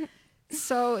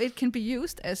 So it can be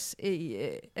used as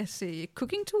a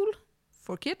cooking tool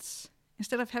for kids,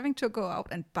 instead of having to go out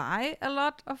and buy a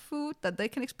lot of food that they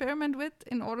can experiment with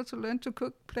in order to learn to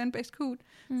cook plant-based food.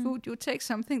 You take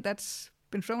something that's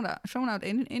been thrown out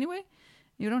anyway.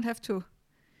 You don't have to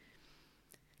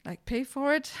pay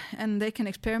for it, and they can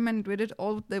experiment with it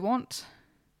all they want,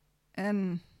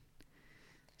 and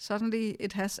suddenly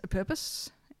it has a purpose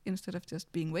instead of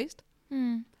just being waste.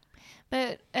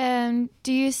 But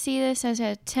do you see this as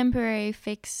a temporary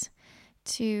fix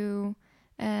to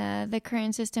the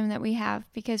current system that we have?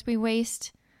 Because we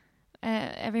waste,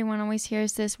 everyone always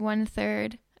hears this,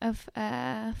 1/3 of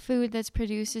food that's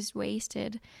produced is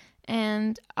wasted.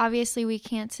 And obviously we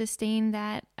can't sustain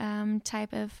that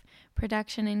type of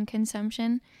production and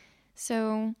consumption.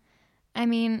 So, I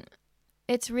mean,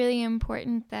 it's really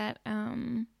important that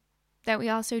that we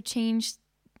also change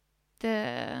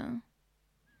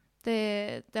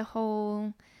the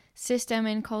whole system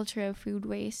and culture of food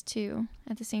waste too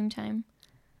at the same time.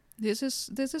 This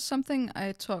is something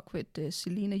I talk with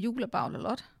Selina Juhl about a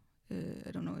lot.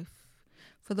 I don't know if,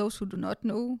 for those who do not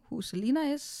know who Selina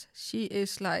is, she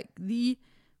is like the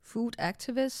food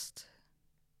activist,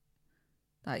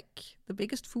 like the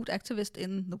biggest food activist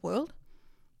in the world,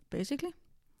 basically.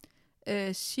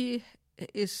 She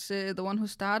is the one who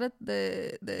started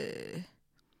the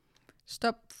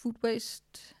Stop Food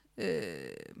Waste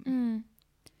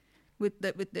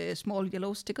with the small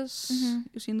yellow stickers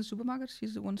you see in the supermarket.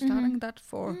 She's the one starting that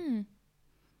for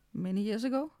many years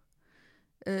ago.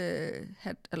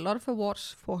 Had a lot of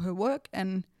awards for her work,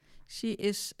 and she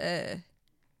is a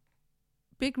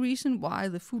big reason why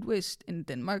the food waste in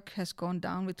Denmark has gone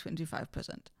down with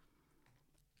 25%.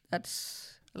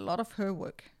 That's a lot of her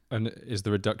work. And is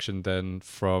the reduction then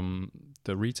from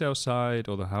the retail side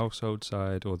or the household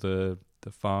side or the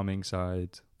farming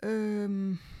side?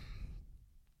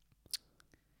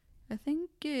 I think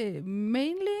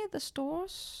mainly the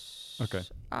stores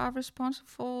are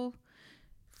responsible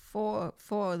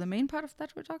for the main part of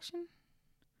that reduction.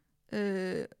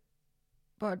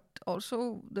 But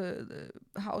also the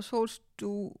households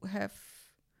do have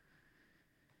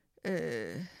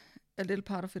a little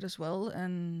part of it as well.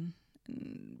 And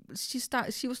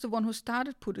she was the one who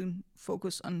started putting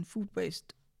focus on food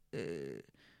waste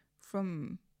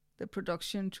from the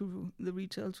production to the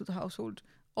retail to the household,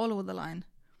 all over the line.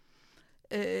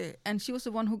 And she was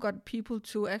the one who got people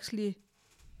to actually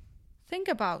think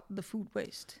about the food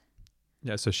waste.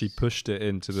 Yeah, so she pushed it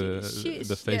into the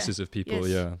faces of people.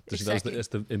 Yes, Exactly. That's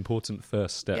the important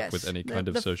first step with any kind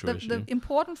of social issue. The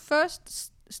important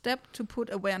first step to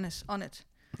put awareness on it.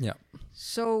 Yeah.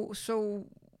 So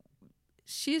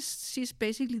she's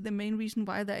basically the main reason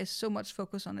why there is so much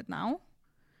focus on it now,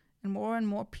 and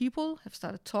more people have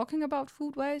started talking about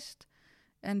food waste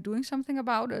and doing something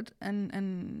about it.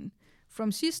 And from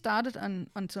she started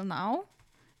until now,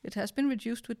 it has been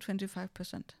reduced with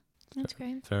 25%. That's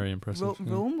great. Very impressive.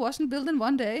 Rome wasn't built in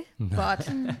one day, but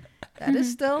that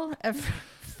is still a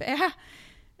fair.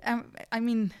 I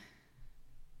mean,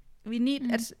 we need,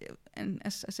 as I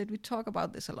said, we talk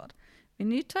about this a lot. We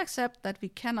need to accept that we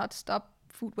cannot stop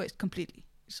food waste completely.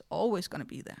 It's always going to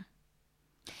be there.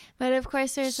 But of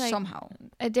course, there's like somehow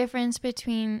a difference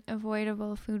between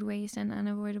avoidable food waste and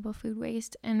unavoidable food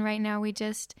waste. And right now, we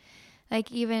just like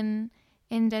even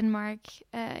in Denmark,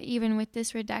 even with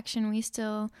this reduction, we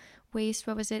still waste,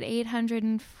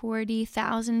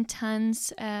 840,000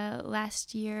 tons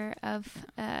last year of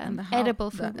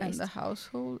edible food waste. And the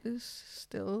household is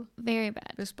still very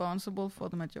bad, responsible for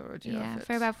the majority of it. Yeah,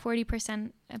 for about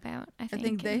 40%. I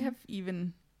think they have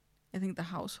even. I think the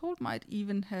household might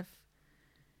even have.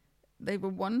 They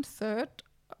were 1/3.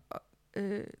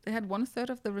 They had 1/3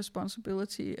 of the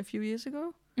responsibility a few years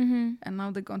ago, and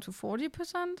now they've gone to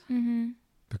 40%.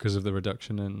 Because of the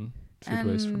reduction in food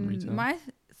waste from retail. My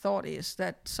thought is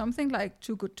that something like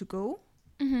Too Good To Go,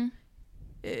 and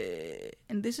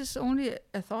this is only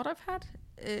a thought I've had.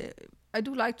 I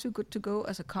do like Too Good To Go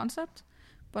as a concept,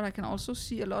 but I can also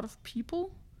see a lot of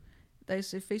people.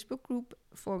 There's a Facebook group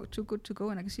for Too Good To Go,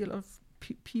 and I can see a lot of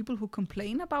people who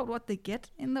complain about what they get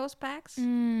in those bags.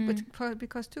 But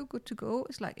because Too Good To Go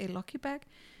is like a lucky bag,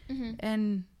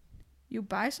 and you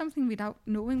buy something without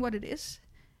knowing what it is,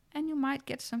 and you might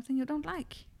get something you don't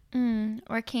like.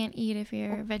 Or can't eat if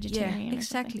you're vegetarian. Yeah,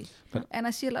 exactly. And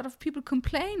I see a lot of people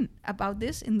complain about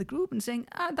this in the group and saying,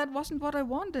 that wasn't what I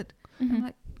wanted. I'm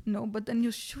like, no, but then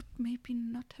you should maybe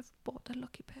not have bought a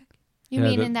lucky bag. You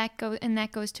mean and that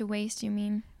goes to waste, you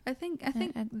mean? I think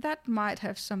that might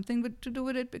have something to do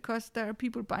with it, because there are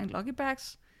people buying lucky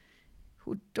bags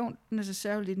who don't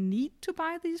necessarily need to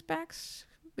buy these bags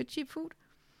with cheap food.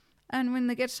 And when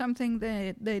they get something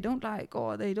they don't like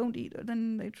or they don't eat,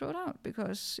 then they throw it out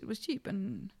because it was cheap.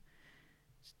 And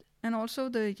also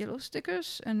the yellow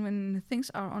stickers, and when things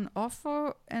are on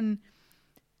offer, and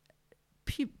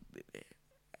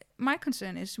my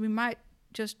concern is we might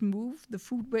just move the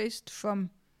food waste from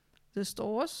the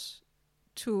stores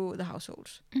to the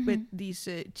households with these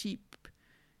cheap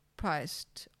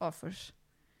priced offers,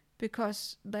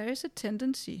 because there is a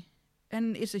tendency,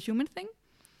 and it's a human thing,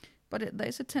 but there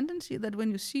is a tendency that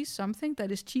when you see something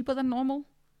that is cheaper than normal,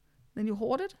 then you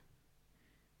hoard it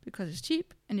because it's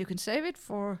cheap and you can save it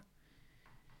for.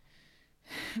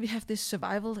 We have this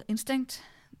survival instinct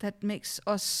that makes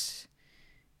us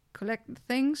collect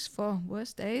things for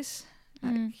worse days.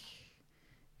 Like,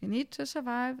 we need to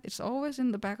survive. It's always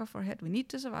in the back of our head. We need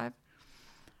to survive.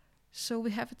 So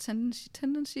we have a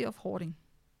tendency of hoarding.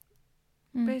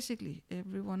 Basically,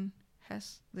 everyone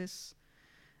has this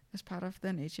as part of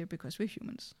their nature because we're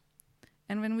humans.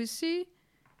 And when we see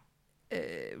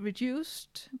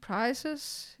reduced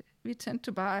prices, we tend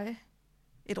to buy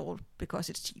it all because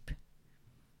it's cheap.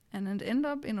 And then end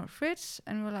up in our fridge,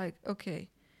 and we're like, okay,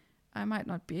 I might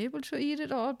not be able to eat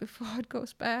it all before it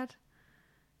goes bad.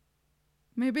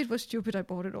 Maybe it was stupid I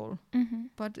bought it all. Mm-hmm.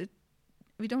 But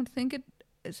we don't think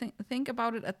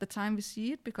about it at the time we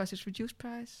see it because it's reduced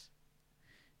price.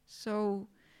 So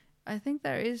I think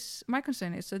my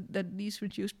concern is that these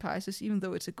reduced prices, even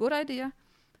though it's a good idea,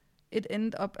 it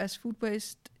end up as food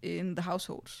waste in the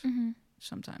households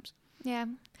sometimes. Yeah.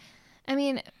 I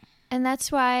mean, and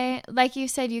that's why, like you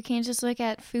said, you can't just look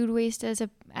at food waste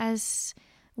as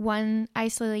one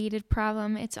isolated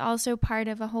problem. It's also part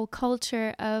of a whole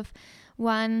culture of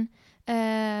one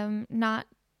not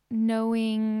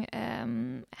knowing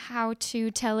how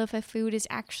to tell if a food is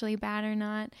actually bad or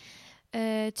not,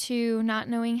 to not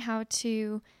knowing how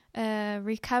to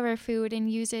recover food and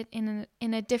use it in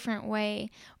a different way,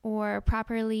 or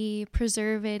properly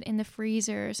preserve it in the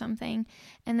freezer or something.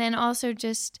 And then also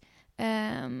just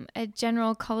a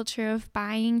general culture of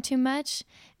buying too much,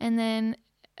 and then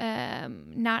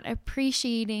not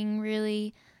appreciating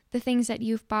really the things that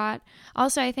you've bought.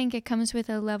 Also, I think it comes with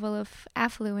a level of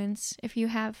affluence. If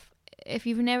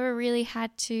you've never really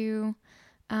had to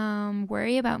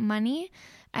worry about money,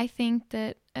 I think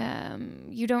that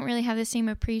you don't really have the same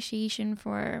appreciation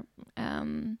for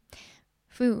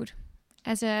food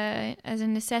as a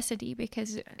necessity,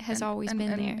 because it has always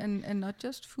been there. And not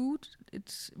just food.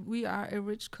 We are a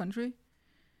rich country.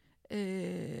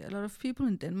 A lot of people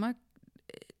in Denmark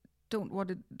don't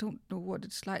know what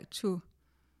it's like to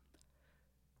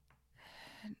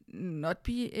not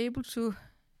be able to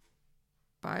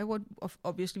buy what.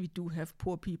 Obviously, we do have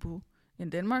poor people in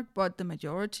Denmark, but the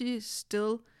majority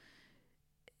still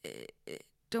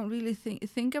don't really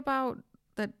think about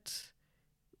that.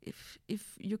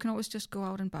 If you can always just go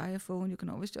out and buy a phone, you can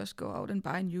always just go out and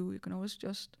buy new. You can always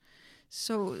just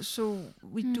so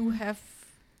we do have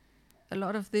a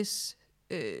lot of this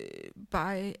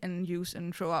buy and use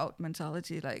and throw out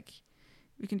mentality. Like,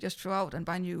 we can just throw out and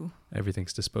buy new.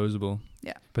 Everything's disposable.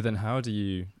 Yeah. But then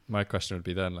my question would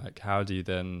be then, like, how do you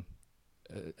then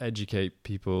educate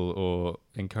people or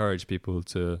encourage people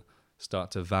to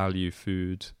start to value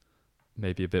food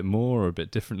maybe a bit more or a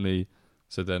bit differently,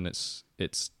 so then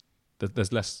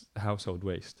there's less household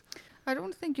waste? I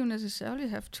don't think you necessarily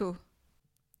have to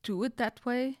do it that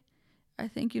way. I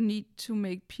think you need to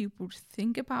make people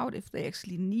think about if they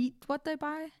actually need what they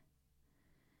buy.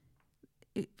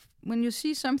 When you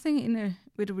see something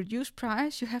with a reduced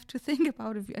price, you have to think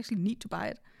about if you actually need to buy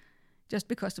it just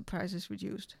because the price is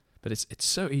reduced. But it's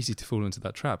so easy to fall into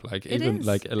that trap. Like, it even is.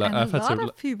 like and I've had a lot to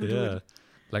of people do it.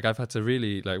 Like, I've had to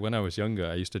really, like, when I was younger,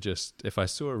 I used to just, if I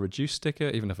saw a reduced sticker,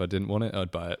 even if I didn't want it,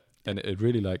 I'd buy it. And it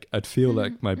really, like, I'd feel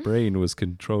like my brain was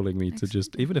controlling me to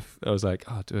just, even if I was like,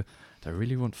 do I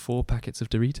really want 4 packets of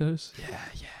Doritos?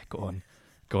 Yeah, go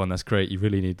on, that's great. You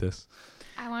really need this.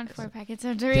 I want 4 packets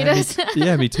of Doritos.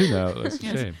 Yeah, me too now. That's a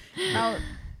shame. Now,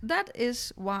 that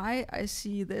is why I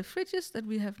see the fridges that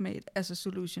we have made as a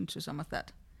solution to some of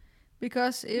that.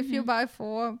 Because if you buy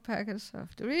 4 packets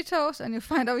of Doritos and you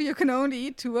find out you can only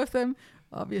eat 2 of them,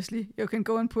 obviously you can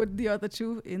go and put the other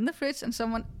 2 in the fridge and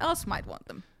someone else might want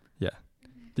them. Yeah.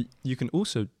 You can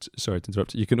also, sorry to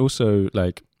interrupt, you can also,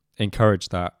 like, encourage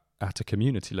that at a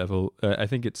community level. I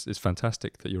think it's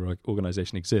fantastic that your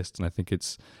organization exists, and I think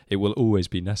it will always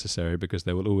be necessary, because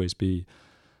there will always be,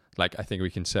 like, I think we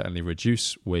can certainly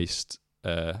reduce waste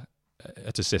at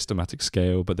a systematic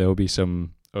scale, but there will be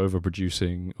some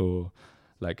overproducing or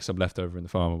like some leftover in the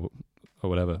farm or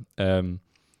whatever.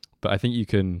 But I think you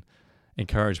can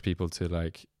encourage people to,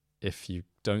 like, if you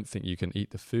don't think you can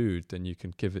eat the food, then you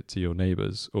can give it to your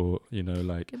neighbors, or, you know,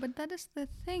 like... Yeah, but that is the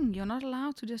thing. You're not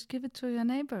allowed to just give it to your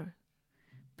neighbor,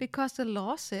 because the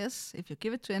law says if you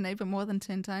give it to a neighbor more than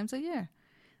 10 times a year,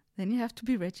 then you have to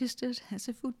be registered as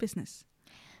a food business.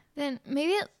 Then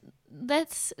maybe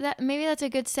that's a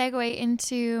good segue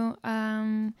into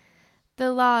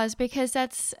the laws, because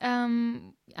that's I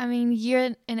mean,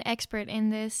 you're an expert in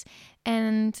this,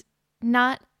 and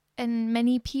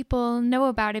many people know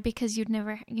about it because you're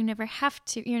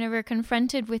never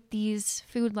confronted with these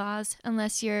food laws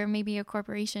unless you're maybe a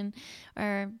corporation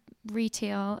or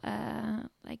retail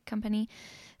like company.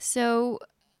 So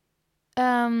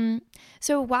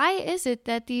why is it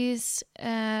that these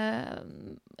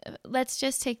let's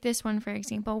just take this one for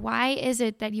example. Why is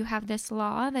it that you have this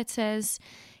law that says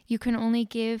you can only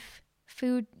give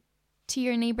food to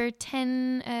your neighbor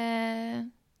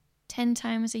 10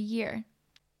 times a year?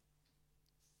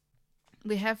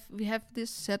 we have this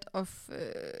set of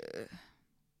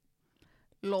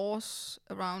laws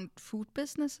around food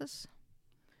businesses,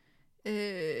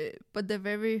 but they're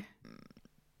very.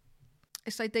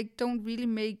 It's like they don't really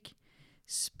make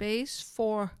space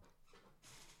for.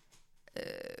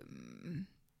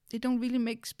 They don't really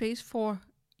make space for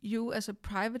you as a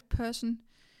private person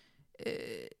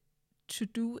to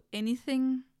do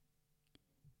anything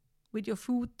with your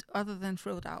food other than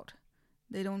throw it out.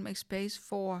 They don't make space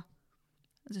for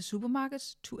the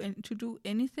supermarkets to do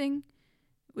anything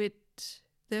with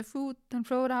their food than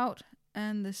throw it out,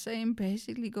 and the same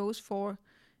basically goes for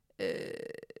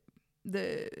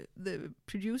the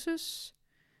producers,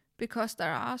 because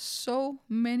there are so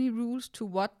many rules to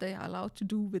what they are allowed to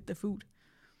do with the food.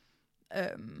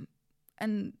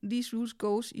 And these rules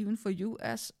goes even for you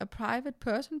as a private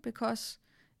person, because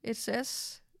it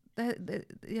says they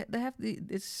have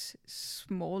this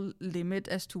small limit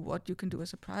as to what you can do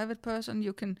as a private person.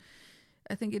 You can,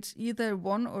 I think it's either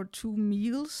 1 or 2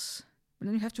 meals, but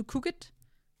then you have to cook it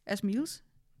as meals,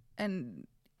 and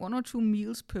 1 or 2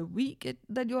 meals per week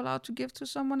that you're allowed to give to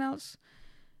someone else,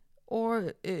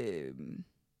 or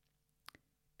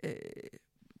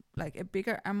like a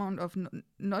bigger amount of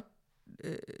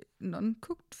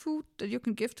non-cooked food that you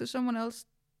can give to someone else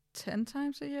 10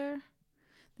 times a year.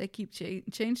 They keep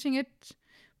changing it,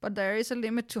 but there is a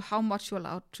limit to how much you're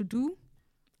allowed to do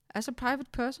as a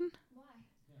private person. Why?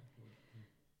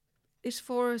 It's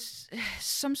for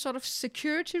some sort of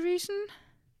security reason,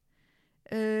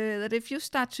 that if you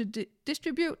start to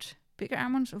distribute bigger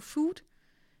amounts of food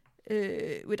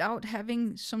without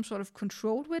having some sort of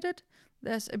control with it,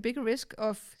 there's a bigger risk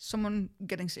of someone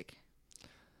getting sick.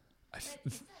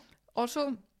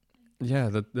 Also, yeah,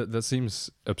 that seems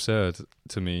absurd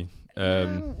to me.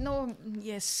 No,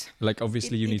 yes. Like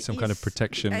obviously you need some kind of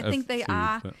protection. I think they food,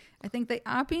 are. but I think they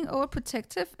are being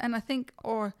overprotective, and I think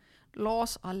our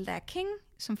laws are lacking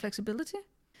some flexibility.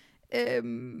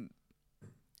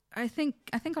 I think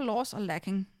our laws are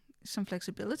lacking some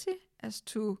flexibility as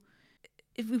to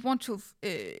if we want to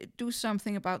do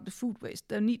something about the food waste.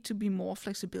 There need to be more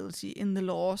flexibility in the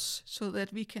laws so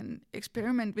that we can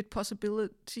experiment with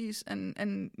possibilities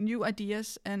and new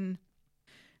ideas and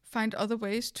find other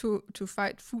ways to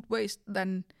fight food waste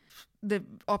than the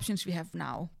options we have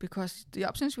now, because the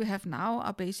options we have now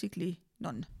are basically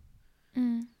none.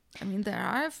 I mean, there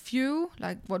are a few,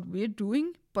 like what we're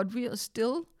doing, but we are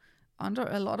still under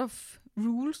a lot of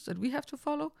rules that we have to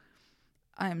follow.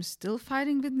 I am still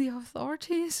fighting with the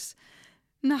authorities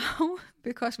now,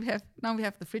 because we have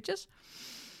the fridges,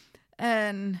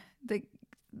 and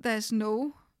there's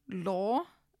no law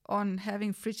on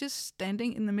having fridges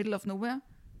standing in the middle of nowhere.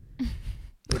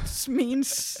 Which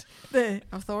means the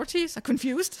authorities are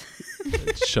confused.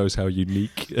 it shows how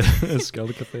unique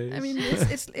Skaldet Cafe is. I mean,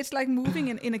 it's like moving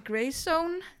in a gray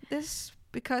zone. This,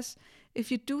 because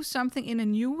if you do something in a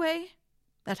new way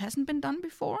that hasn't been done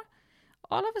before,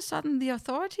 all of a sudden the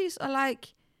authorities are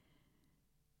like,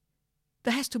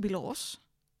 there has to be laws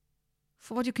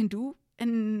for what you can do.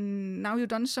 And now you've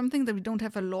done something that we don't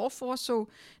have a law for, so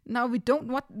now we don't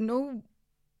know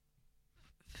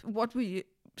what we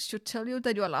should tell you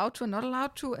that you're allowed to and not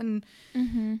allowed to. And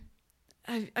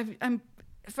I'm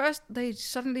first they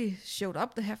suddenly showed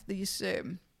up. They have these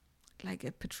like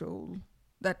a patrol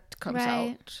that comes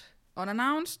out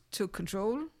unannounced to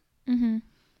control. And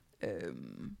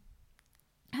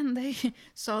they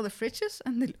saw the fridges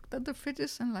and they looked at the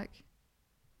fridges and like,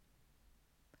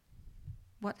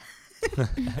 what?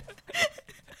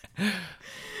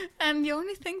 And the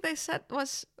only thing they said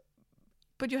was,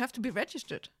 but you have to be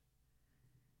registered.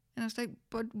 And I was like,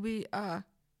 but we are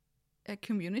a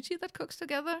community that cooks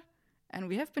together, and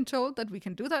we have been told that we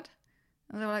can do that.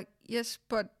 And they were like, yes,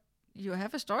 but you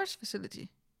have a storage facility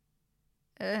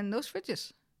and those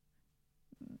fridges.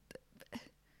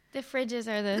 The fridges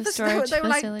are the storage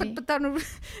facility. Like, but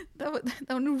there were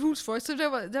no rules for it. So they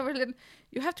were like,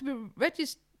 you have to be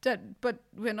registered, but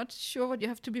we're not sure what you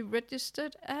have to be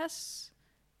registered as,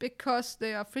 because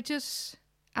they are fridges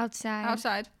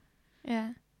outside.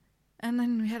 Yeah. And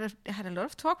then we had a lot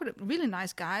of talk with them. Really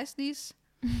nice guys. These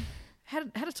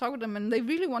had a talk with them, and they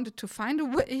really wanted to find a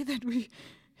way that we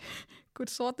could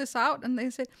sort this out. And they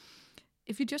said,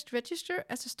 if you just register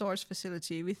as a storage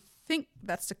facility, we think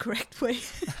that's the correct way.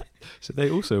 So they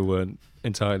also weren't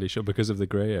entirely sure because of the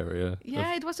grey area.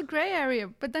 Yeah, it was a grey area.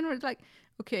 But then we're like,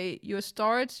 okay, you're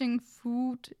storing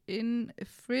food in a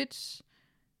fridge,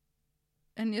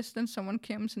 and yes, then someone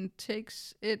comes and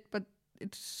takes it, but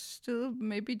it's still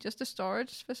maybe just a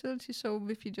storage facility. So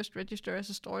if you just register as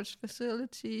a storage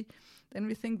facility, then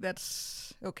we think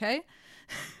that's okay.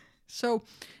 So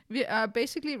we are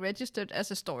basically registered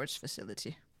as a storage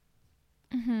facility.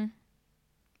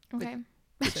 Okay.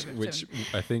 Which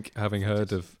I think, having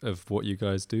heard of what you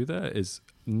guys do there, is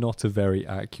not a very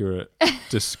accurate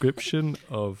description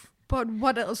of. But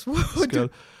what else would you?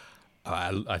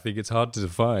 I think it's hard to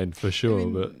define for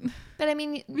sure, but I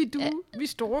mean, we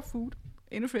store food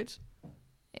in a fridge.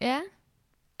 Yeah,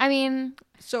 I mean,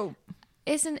 so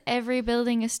isn't every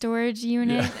building a storage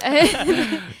unit?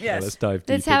 Yes. Yeah, let's dive deep.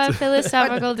 Let's have a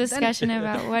philosophical discussion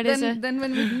about what is it. Then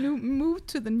when we moved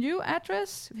to the new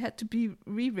address, we had to be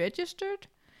re-registered,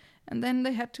 and then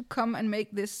they had to come and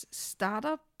make this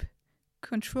startup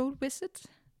control visit,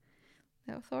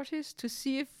 the authorities, to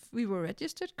see if we were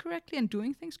registered correctly and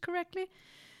doing things correctly.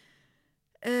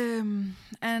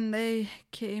 And they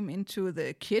came into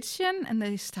the kitchen and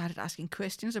they started asking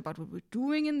questions about what we're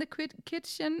doing in the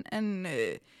kitchen and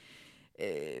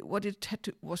what it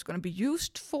was going to be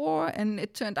used for. And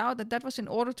it turned out that was in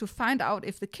order to find out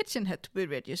if the kitchen had to be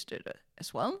registered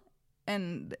as well.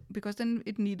 And because then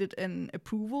it needed an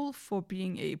approval for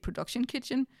being a production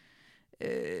kitchen,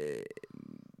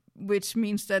 which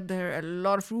means that there are a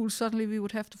lot of rules suddenly we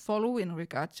would have to follow in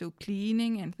regard to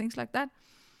cleaning and things like that.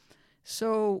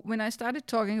 So when I started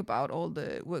talking about all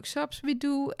the workshops we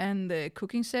do and the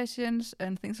cooking sessions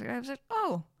and things like that, I said,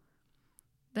 oh,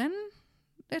 then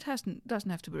it doesn't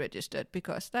have to be registered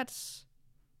because that's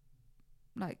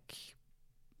like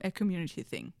a community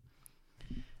thing.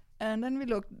 And then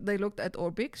they looked at our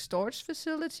big storage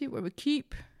facility where we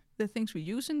keep the things we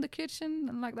use in the kitchen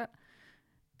and like that.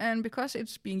 And because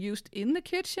it's being used in the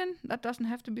kitchen, that doesn't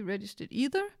have to be registered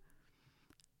either.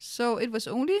 So it was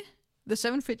only the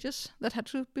 7 fridges that had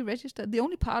to be registered. The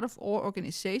only part of our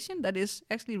organization that is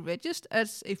actually registered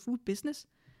as a food business,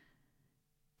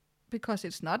 because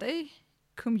it's not a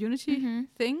community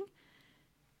thing,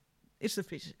 it's the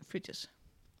fridges.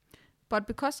 But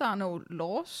because there are no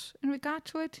laws in regard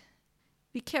to it,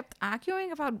 we kept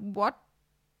arguing about what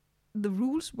the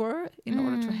rules were in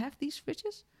order to have these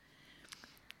fridges.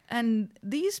 And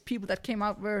these people that came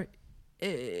out were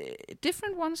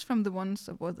different ones from the ones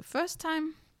that were the first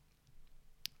time.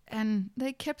 And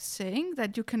they kept saying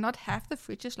that you cannot have the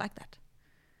fridges like that.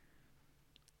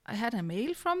 I had a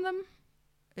mail from them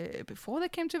before they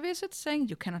came to visit saying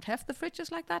you cannot have the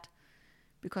fridges like that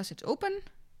because it's open.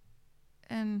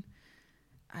 And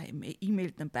I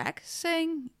emailed them back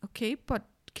saying, okay, but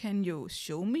can you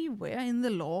show me where in the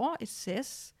law it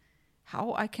says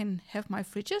how I can have my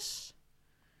fridges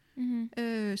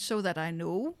so that I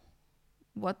know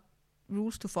what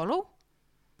rules to follow?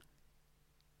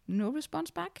 No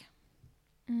response back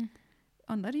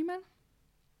on that email.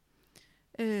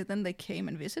 Then they came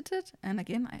and visited, and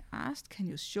again I asked, can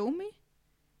you show me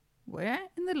where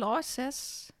in the law it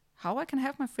says how I can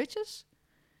have my fridges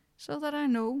so that I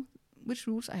know which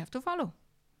rules I have to follow?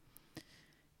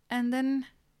 And then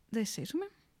they say to me,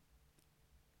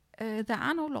 there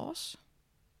are no laws,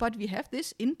 but we have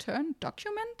this intern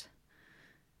document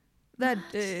that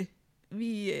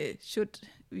we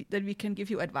can give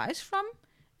you advice from.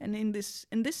 And in this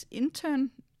intern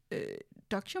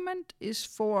document is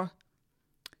for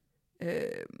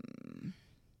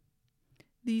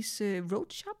these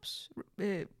roadside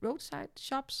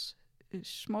shops,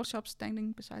 small shops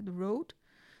standing beside the road,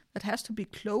 that has to be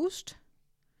closed,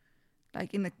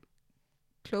 like in a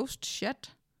closed shed.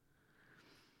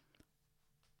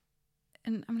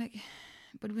 And I'm like,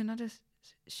 but we're not a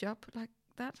shop like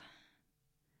that,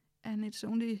 and it's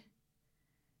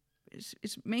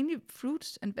mainly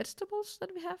fruits and vegetables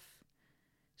that we have.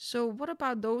 So what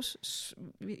about those?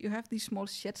 You have these small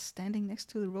sheds standing next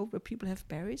to the road where people have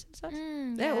berries and such.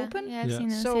 They're open. Yeah, I've seen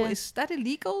those, so is that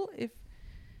illegal if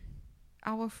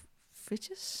our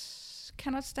fridges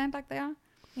cannot stand like they are?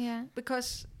 Yeah.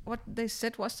 Because what they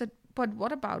said was that, but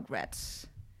what about rats?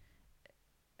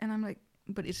 And I'm like,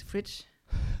 but it's a fridge.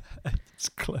 It's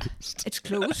closed. It's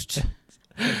closed.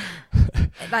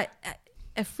 Like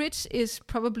a fridge is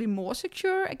probably more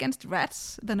secure against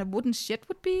rats than a wooden shed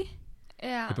would be.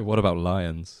 Yeah. But what about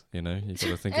lions? You know, you got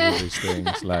to think of all these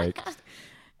things. Like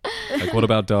what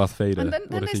about Darth Vader? And then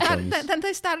what if they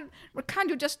started. Well, can't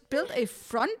you just build a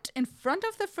front in front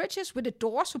of the fridges with a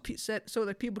door so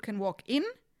that people can walk in?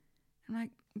 I'm like,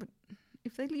 but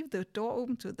if they leave the door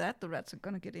open to that, the rats are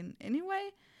gonna get in anyway.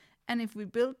 And if we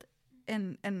build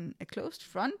a closed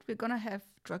front, we're gonna have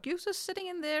drug users sitting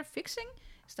in there fixing.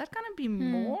 Is that gonna be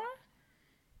more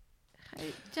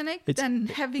hygienic than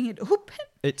having it open?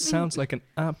 It sounds like an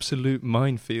absolute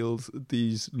minefield,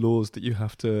 these laws that you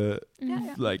have to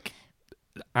like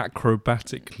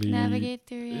acrobatically navigate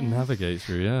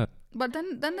through. Yeah. But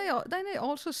then they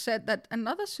also said that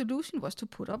another solution was to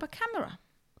put up a camera,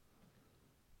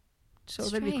 so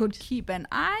that we could keep an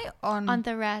eye on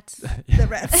the rats. The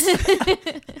rats.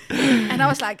 And I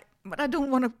was like, but I don't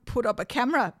want to put up a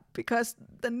camera because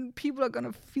then people are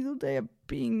gonna feel they are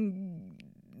being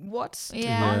watched.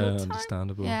 Yeah, all the time.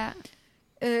 Understandable. Yeah.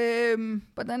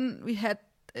 But then we had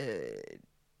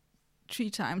 3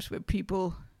 times where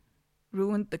people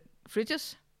ruined the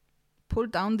fridges,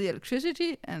 pulled down the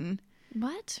electricity, and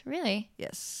What? Really?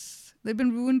 yes, they've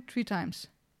been ruined 3 times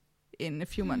in a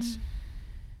few months.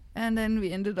 And then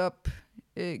we ended up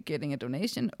getting a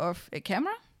donation of a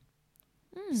camera.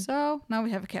 So now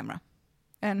we have a camera,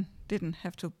 and didn't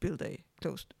have to build a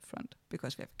closed front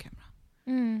because we have a camera.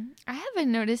 I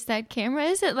haven't noticed that camera.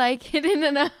 Is it like hidden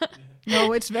in a?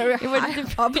 No, it's very high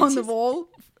up on the wall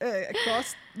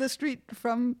across the street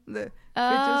from the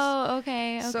fridges. Oh,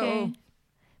 okay. So,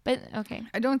 but okay.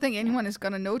 I don't think anyone is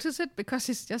gonna notice it because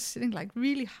it's just sitting like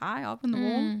really high up on the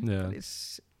wall. Yeah. But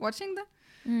it's watching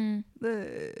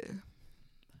the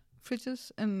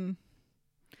fridges, and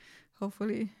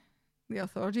hopefully the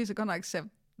authorities are gonna accept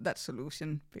that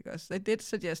solution because they did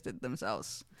suggest it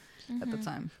themselves at the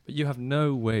time. But you have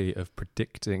no way of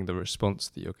predicting the response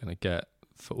that you're going to get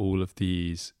for all of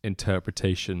these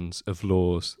interpretations of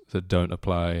laws that don't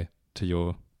apply to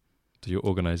your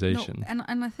organization. No,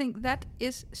 and I think that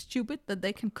is stupid that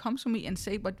they can come to me and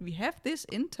say, but we have this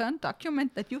intern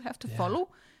document that you have to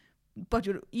follow, but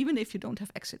even if you don't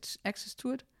have access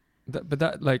to it. But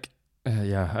that like,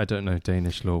 I don't know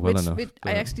Danish law well enough.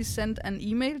 I actually sent an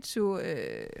email to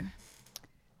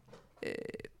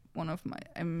one of my,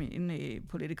 I'm in a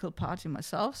political party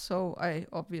myself, so I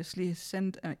obviously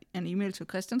sent an email to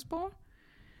Christiansborg,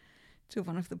 to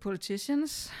one of the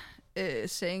politicians,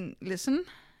 saying, listen,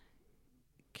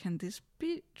 can this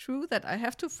be true that I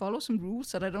have to follow some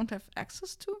rules that I don't have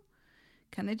access to?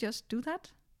 Can I just do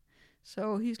that?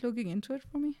 So he's looking into it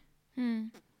for me.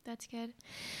 That's good.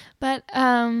 But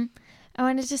I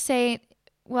wanted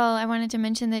to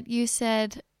mention that you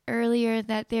said earlier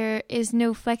that there is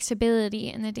no flexibility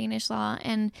in the Danish law,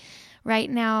 and right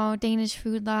now Danish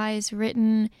food law is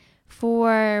written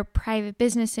for private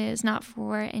businesses, not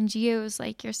for NGOs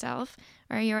like yourself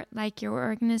or your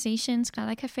organization,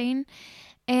 Skræddercaféen.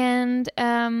 And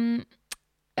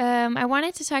I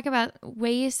wanted to talk about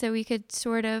ways that we could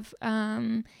sort of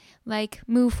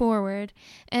move forward.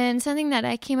 And something that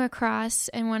I came across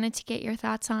and wanted to get your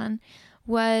thoughts on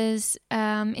was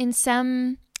in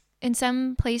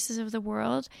some places of the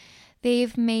world,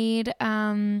 they've made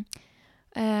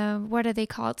what are they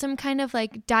called? Some kind of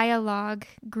like dialogue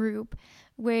group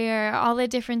where all the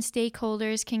different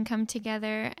stakeholders can come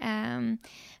together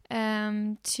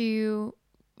to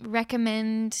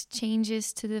recommend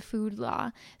changes to the food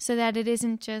law, so that it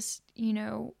isn't just,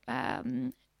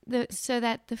 so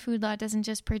that the food law doesn't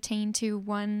just pertain to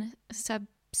one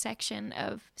subsection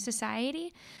of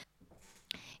society.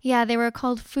 Yeah, they were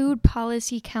called food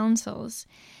policy councils.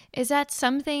 Is that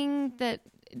something that,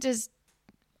 does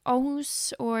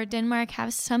Aarhus or Denmark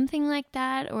have something like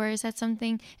that? Or is that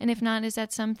something, and if not, is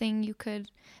that something you could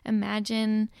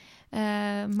imagine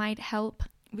might help?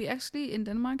 We actually in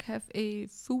Denmark have a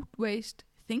food waste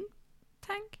think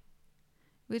tank,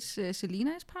 which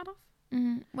Selina is part of.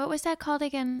 What was that called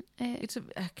again?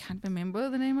 I can't remember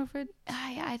the name of it.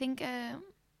 I think...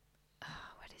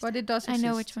 But it does exist. I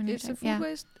know which one it's a food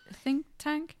waste think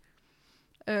tank.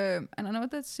 And I know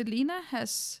that Selina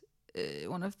has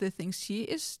one of the things she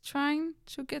is trying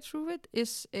to get through it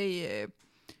is a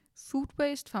food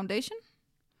waste foundation,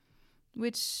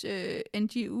 which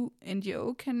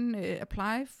NGO can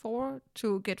apply for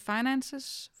to get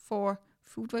finances for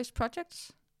food waste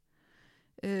projects.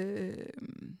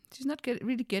 She's not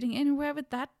really getting anywhere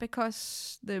with that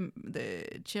because the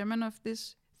chairman of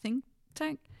this think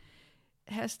tank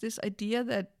has this idea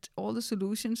that all the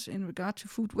solutions in regard to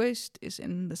food waste is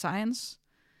in the science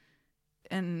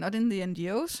and not in the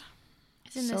NGOs.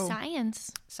 It's in the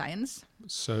science. Science.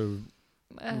 So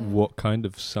what kind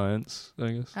of science,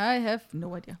 I guess? I have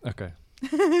no idea. Okay.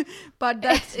 But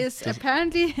that is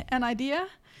apparently an idea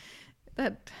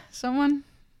that someone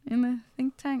in the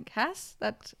think tank has,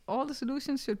 that all the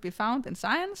solutions should be found in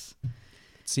science.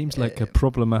 It seems like a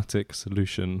problematic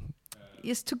solution.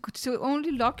 Is to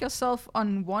only lock yourself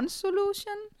on one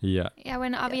solution. Yeah. Yeah,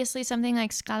 when obviously something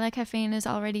like Skræddercaféen is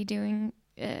already doing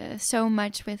so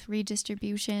much with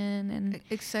redistribution and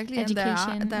exactly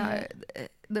education. And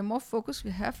the more focus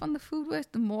we have on the food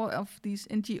waste, the more of these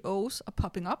NGOs are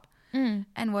popping up.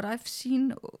 And what I've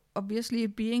seen, obviously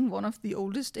being one of the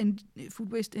oldest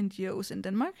food waste NGOs in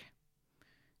Denmark,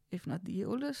 if not the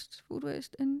oldest food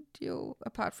waste NGO,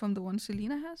 apart from the one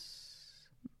Selina has,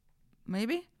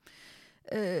 maybe.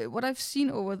 What I've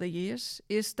seen over the years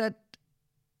is that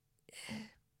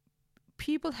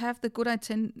people have the good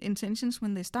intentions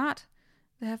when they start.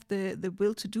 They have the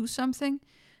will to do something.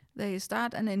 They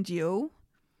start an NGO,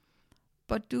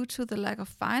 but due to the lack of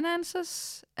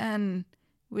finances and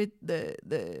with the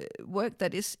work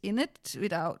that is in it,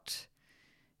 without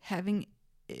having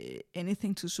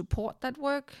anything to support that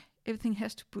work, everything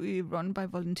has to be run by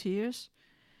volunteers.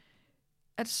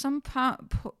 At some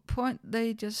point,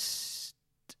 they just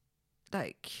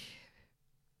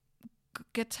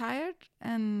get tired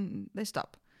and they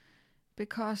stop,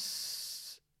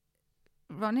 because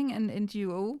running an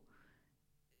NGO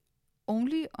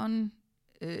only on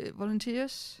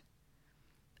volunteers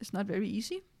is not very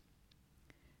easy.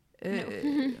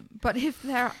 No. But if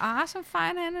there are some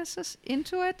finances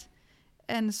into it,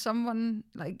 and someone,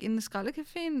 like in the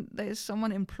Skraldecaféen, there is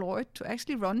someone employed to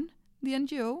actually run the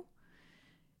NGO,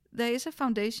 there is a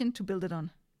foundation to build it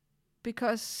on.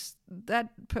 Because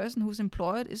that person who's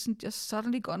employed isn't just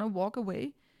suddenly gonna walk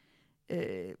away.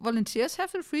 Volunteers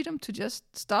have the freedom to just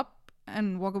stop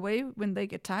and walk away when they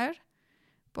get tired,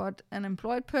 but an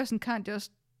employed person can't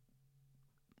just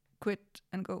quit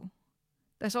and go.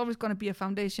 There's always going to be a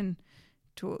foundation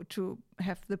to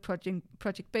have the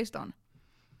project based on.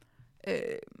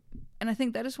 And I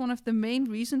think that is one of the main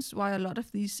reasons why a lot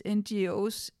of these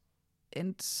NGOs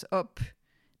ends up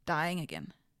dying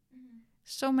again.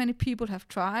 So many people have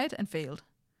tried and failed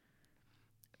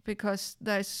because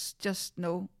there's just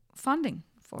no funding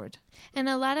for it. And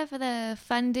a lot of the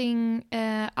funding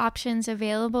options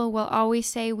available will always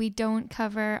say we don't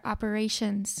cover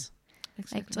operations.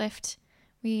 Exactly. Like Drift.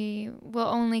 We will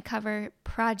only cover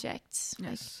projects.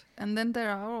 Yes. And then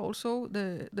there are also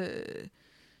the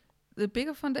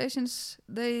bigger foundations.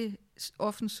 They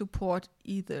often support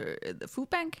either the food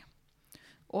bank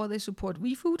or they support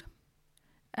WeFood.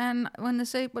 And when they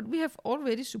say, but we have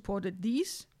already supported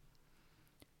these,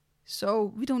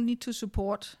 so we don't need to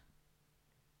support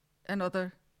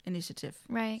another initiative.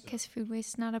 Right, because food waste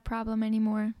is not a problem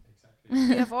anymore.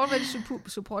 We have already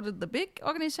supported the big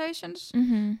organizations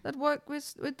that work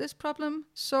with this problem,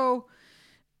 so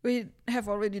we have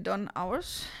already done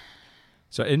ours.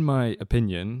 So in my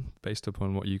opinion, based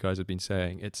upon what you guys have been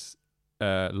saying, it's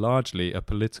largely a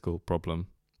political problem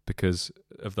because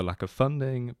of the lack of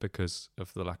funding, because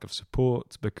of the lack of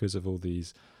support, because of all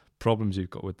these problems you've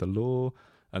got with the law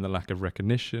and the lack of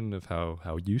recognition of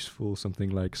how useful something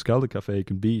like Skraldecafé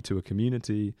can be to a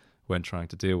community when trying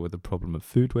to deal with the problem of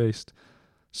food waste.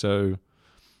 So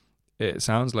it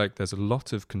sounds like there's a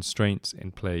lot of constraints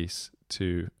in place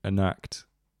to enact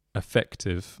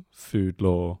effective food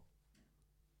law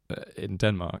in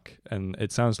Denmark. And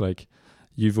it sounds like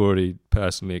you've already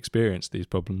personally experienced these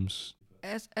problems.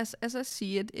 As I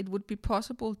see it, it would be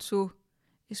possible to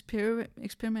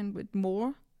experiment with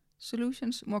more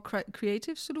solutions, more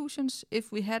creative solutions,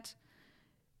 if we had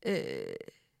a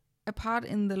part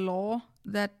in the law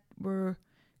that were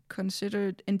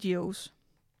considered NGOs.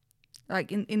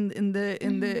 Like in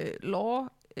the law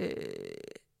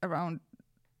around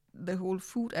the whole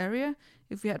food area,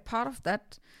 if we had part of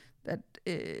that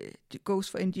goes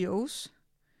for NGOs,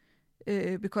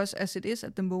 because as it is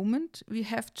at the moment, we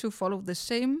have to follow the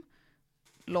same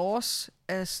laws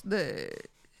as the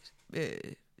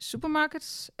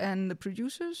supermarkets and the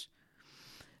producers.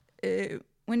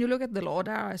 When you look at the law,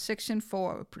 there are a section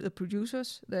for the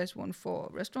producers, there's one for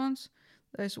restaurants,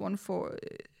 there's one for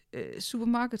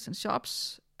supermarkets and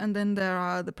shops, and then there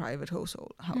are the private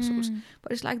households.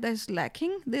 But it's like there's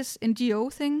lacking this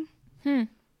NGO thing.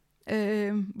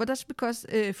 But that's because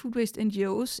food waste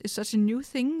NGOs is such a new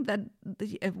thing that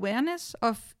the awareness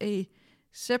of a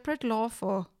separate law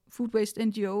for food waste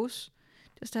NGOs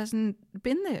just hasn't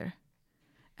been there.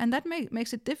 And that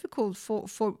makes it difficult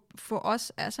for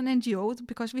us as an NGO,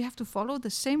 because we have to follow the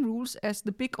same rules as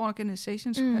the big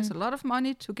organizations who has a lot of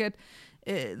money to get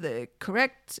the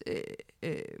correct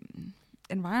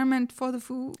environment for the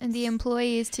food. And the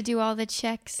employees to do all the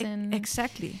checks. And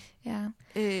exactly. Yeah.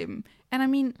 And I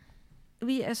mean,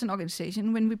 we as an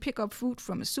organization, when we pick up food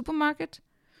from a supermarket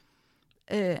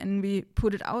and we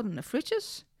put it out in the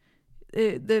fridges,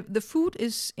 the food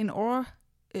is in our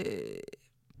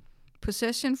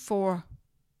possession for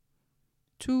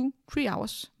 2-3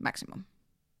 hours maximum.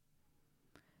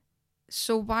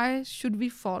 So why should we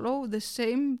follow the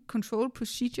same control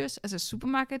procedures as a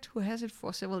supermarket who has it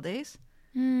for several days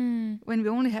when we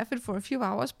only have it for a few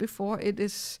hours before it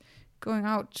is going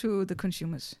out to the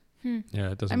consumers?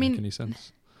 Yeah, it doesn't make any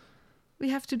sense. We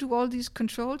have to do all these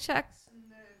control checks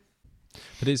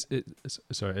But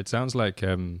it sounds like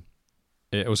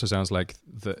it also sounds like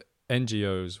the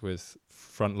NGOs with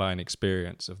frontline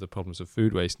experience of the problems of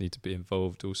food waste need to be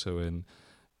involved also in,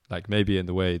 like maybe in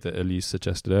the way that Elise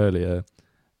suggested earlier,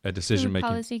 a decision-making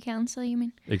policy council, you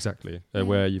mean? Exactly,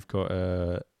 where you've got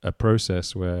a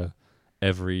process where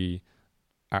every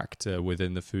actor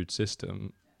within the food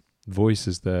system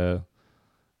voices their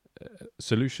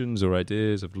solutions or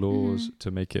ideas of laws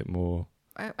to make it more.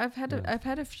 I've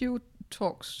had a few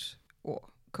talks or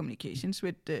communications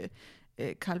with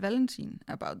Carl Valentin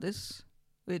about this,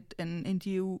 with an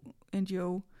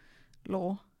NGO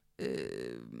law.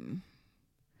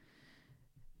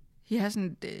 He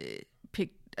hasn't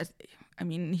picked. I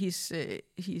mean, he's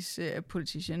a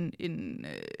politician in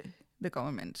the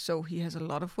government, so he has a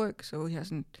lot of work. So he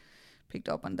hasn't picked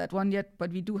up on that one yet.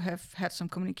 But we do have had some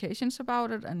communications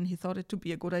about it, and he thought it to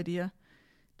be a good idea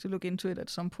to look into it at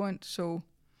some point. So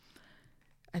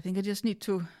I think I just need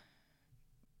to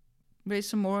raise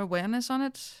some more awareness on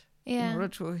it in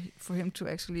order for him to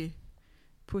actually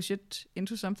push it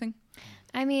into something.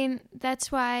 I mean,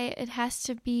 that's why it has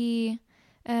to be,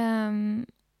 there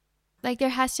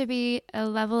has to be a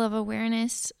level of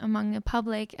awareness among the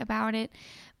public about it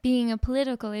being a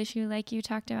political issue, like you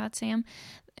talked about, Sam.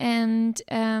 And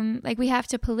we have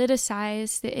to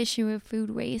politicize the issue of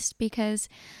food waste, because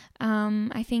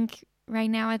I think right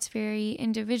now it's very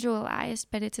individualized,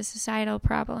 but it's a societal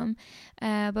problem,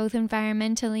 both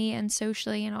environmentally and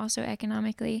socially and also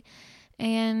economically.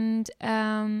 And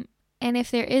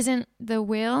if there isn't the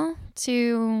will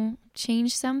to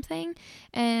change something,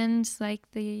 and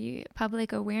the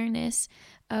public awareness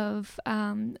of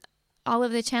all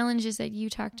of the challenges that you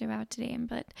talked about today,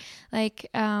 but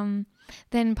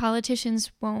then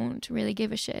politicians won't really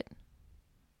give a shit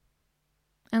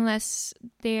unless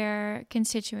their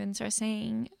constituents are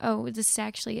saying, oh, this is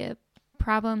actually a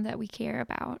problem that we care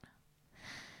about.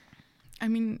 I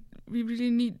mean,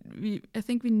 I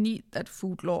think we need that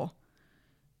food law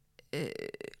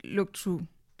looked through.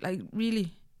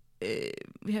 We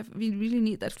really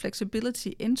need that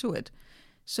flexibility into it,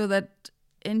 so that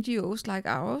NGOs like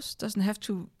ours doesn't have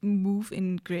to move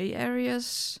in gray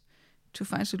areas to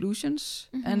find solutions,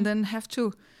 and then have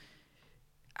to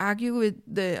argue with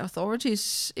the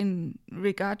authorities in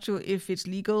regard to if it's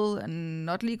legal and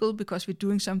not legal, because we're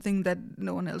doing something that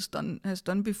no one else has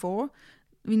done before.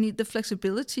 We need the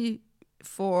flexibility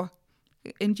for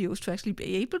NGOs to actually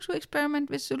be able to experiment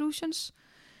with solutions.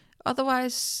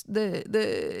 Otherwise,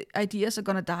 the ideas are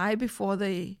going to die before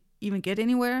they even get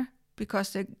anywhere,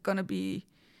 because they're going to be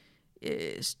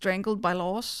strangled by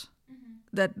laws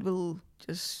that will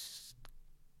just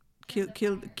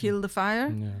kill the fire.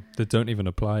 Yeah, that don't even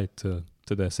apply to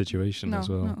their situation as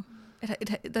well. No,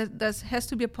 there has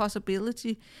to be a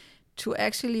possibility to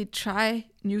actually try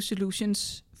new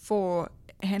solutions for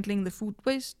handling the food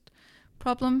waste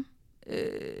problem,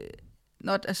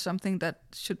 not as something that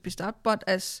should be stopped,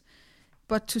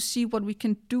 but to see what we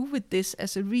can do with this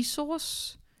as a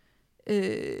resource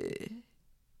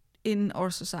in our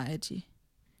society,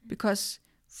 because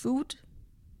food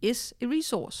is a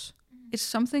resource. It's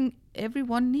something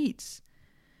everyone needs.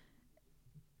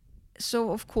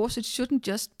 So of course it shouldn't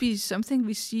just be something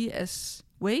we see as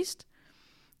waste,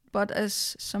 but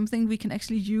as something we can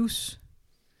actually use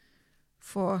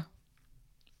for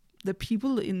the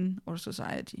people in our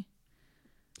society.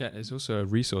 Yeah, it's also a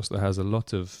resource that has a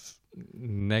lot of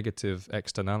negative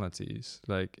externalities.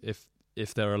 Like if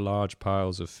there are large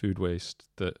piles of food waste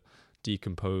that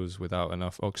decompose without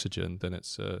enough oxygen, then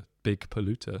it's a big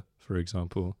polluter, for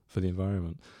example, for the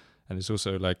environment. And it's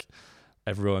also like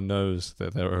everyone knows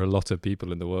that there are a lot of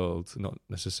people in the world, not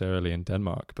necessarily in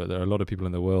Denmark, but there are a lot of people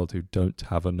in the world who don't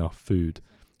have enough food.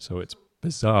 So it's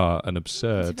bizarre and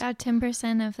absurd. It's about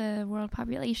 10% of the world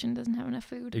population doesn't have enough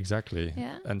food. Exactly.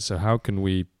 Yeah. And so how can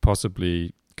we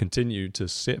possibly continue to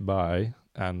sit by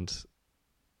and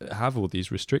have all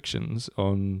these restrictions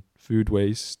on food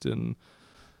waste and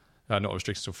not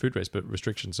restrictions on food waste, but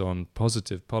restrictions on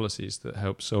positive policies that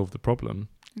help solve the problem?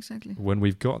 Exactly. When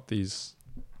we've got these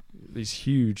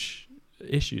huge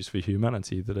issues for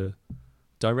humanity that are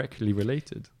directly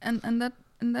related. And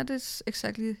that is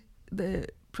exactly the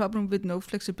problem with no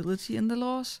flexibility in the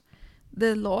laws.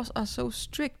 The laws are so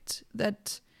strict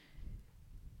that,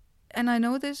 and I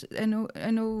know this, I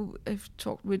know I've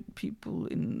talked with people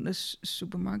in the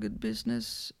supermarket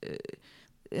business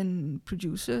and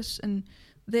producers, and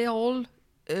they're all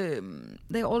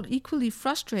equally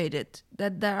frustrated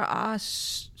that there are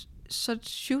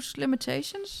such huge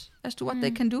limitations as to what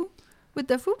they can do with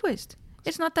their food waste.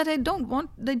 It's not that they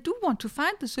do want to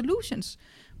find the solutions,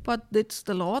 but it's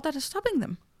the law that is stopping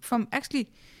them from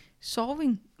actually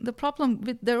solving the problem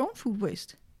with their own food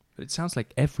waste. But it sounds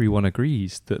like everyone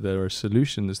agrees that there are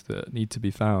solutions that need to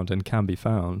be found and can be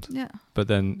found. Yeah. But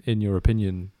then, in your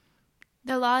opinion,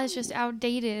 the law is just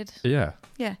outdated. Yeah.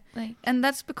 Yeah. Like, and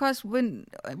that's because when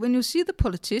you see the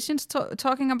politicians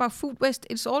talking about food waste,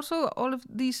 it's also all of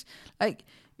these, like,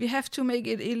 we have to make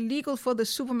it illegal for the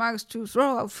supermarkets to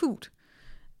throw out food.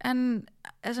 And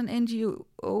as an NGO,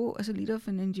 as a leader of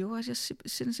an NGO, I just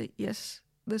sit and say, yes,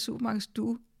 the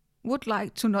supermarkets would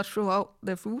like to not throw out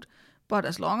their food, but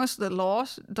as long as the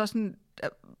laws doesn't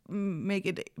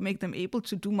make them able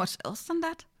to do much else than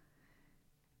that,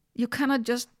 you cannot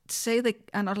just say they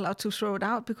are not allowed to throw it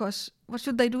out, because what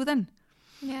should they do then?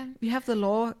 Yeah. We have the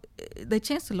law. They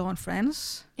changed the law in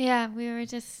France. Yeah,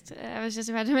 I was just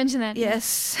about to mention that.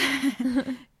 Yes.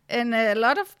 And a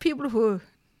lot of people who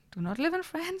do not live in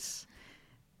France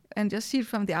and just see it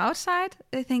from the outside,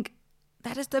 they think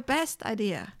that is the best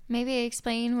idea. Maybe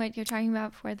explain what you're talking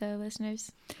about for the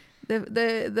listeners.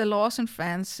 The laws in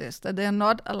France says that they are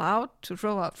not allowed to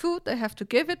throw out food. They have to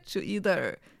give it to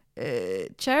either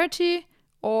charity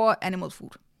or animal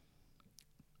food.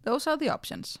 Those are the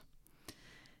options.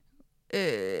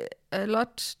 A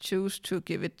lot choose to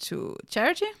give it to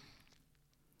charity,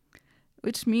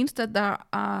 which means that there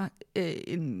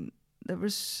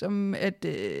was some at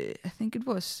I think it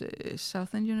was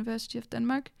Southern University of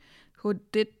Denmark who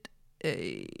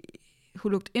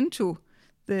looked into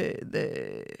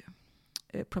the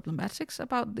problematics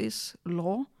about this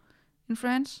law in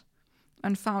France,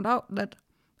 and found out that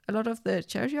a lot of the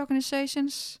charity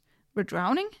organizations were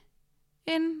drowning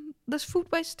in this food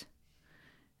waste.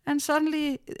 And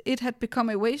suddenly it had become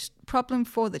a waste problem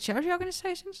for the charity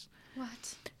organizations.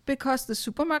 What? Because the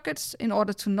supermarkets, in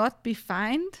order to not be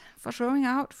fined for throwing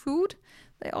out food,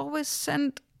 they always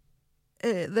send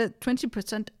the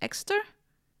 20% extra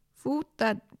food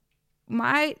that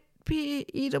might be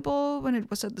eatable when it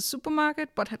was at the supermarket,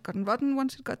 but had gotten rotten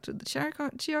once it got to the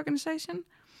charity organization.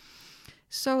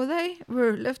 So they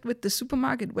were left with the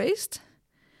supermarket waste,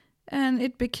 and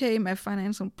it became a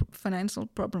financial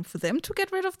problem for them to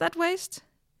get rid of that waste.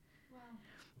 Wow.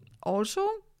 Also,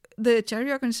 the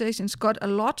charity organizations got a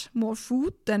lot more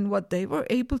food than what they were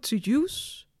able to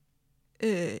use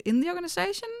in the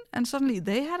organization, and suddenly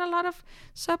they had a lot of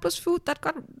surplus food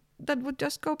that would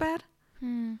just go bad.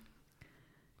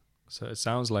 So it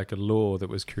sounds like a law that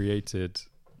was created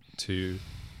to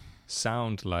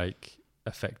sound like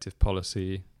effective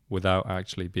policy without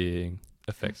actually being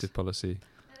effective policy.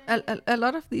 A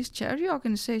lot of these charity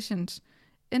organizations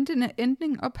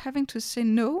ending up having to say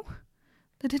no.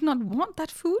 They did not want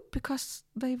that food because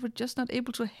they were just not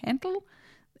able to handle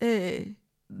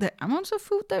the amounts of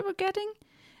food they were getting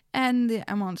and the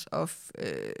amounts of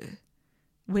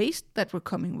waste that were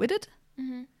coming with it.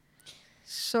 Mm-hmm.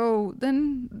 So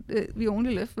then we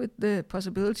only left with the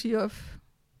possibility of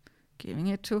giving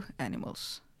it to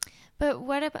animals. But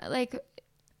what about, like,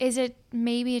 is it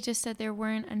maybe just that there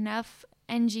weren't enough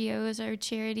NGOs or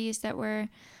charities that were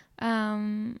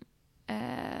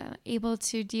able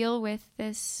to deal with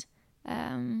this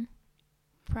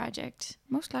project?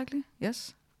 Most likely,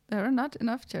 yes. There are not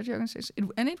enough charity organizations.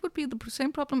 And it would be the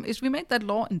same problem if we made that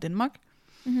law in Denmark.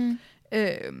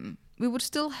 Mm-hmm. We would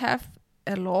still have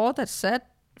a law that said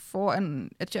for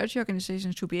a charity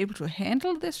organization to be able to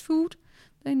handle this food,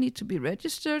 they need to be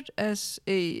registered as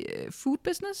a food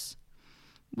business,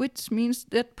 which means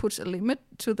that puts a limit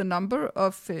to the number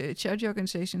of charity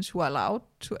organizations who are allowed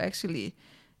to actually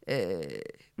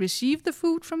receive the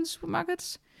food from the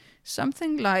supermarkets.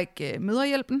 Something like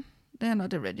Mødrehjælpen, they are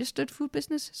not a registered food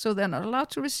business, so they're not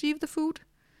allowed to receive the food.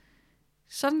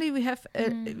 Suddenly we have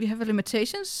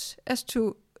limitations as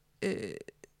to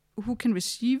who can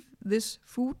receive this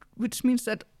food, which means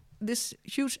that this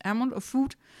huge amount of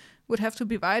food would have to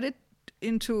be divided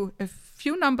into a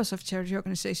few numbers of charity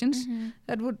organizations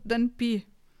that would then be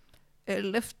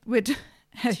left with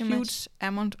a huge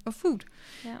amount of food.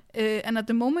 Yeah. And at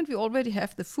the moment, we already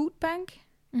have the food bank,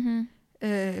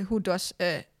 who does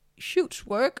a huge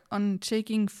work on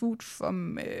taking food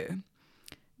from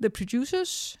the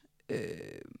producers,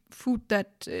 food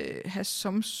that has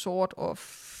some sort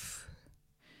of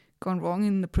gone wrong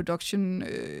in the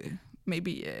production,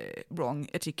 maybe a wrong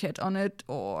etiquette on it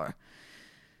or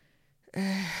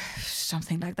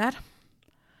something like that.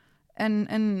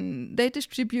 And they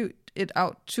distribute it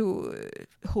out to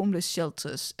homeless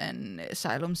shelters and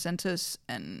asylum centers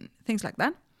and things like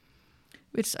that,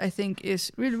 which I think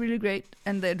is really, really great.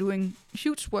 And they're doing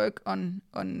huge work on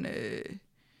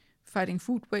fighting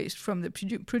food waste from the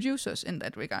producers in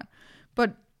that regard.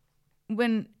 But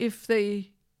if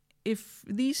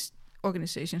these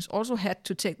organizations also had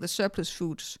to take the surplus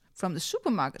foods from the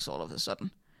supermarkets all of a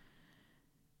sudden,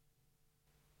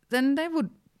 then they would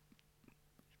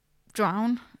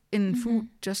drown in food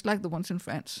just like the ones in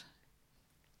France.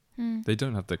 They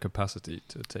don't have the capacity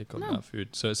to take on that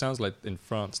food. So it sounds like in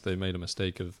France they made a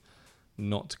mistake of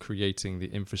not creating the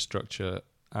infrastructure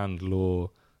and law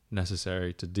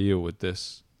necessary to deal with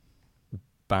this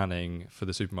banning for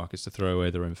the supermarkets to throw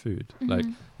away their own food. Like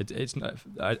it's not,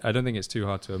 I don't think it's too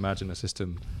hard to imagine a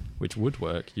system which would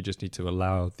work. You just need to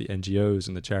allow the NGOs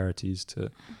and the charities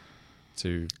to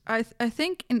I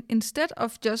think instead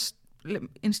of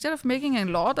making a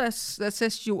law that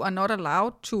says you are not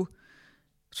allowed to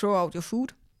throw out your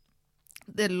food,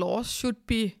 the law should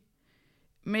be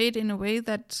made in a way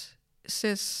that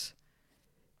says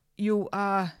you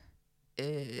are,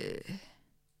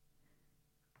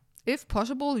 if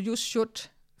possible, you should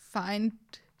find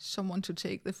someone to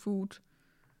take the food.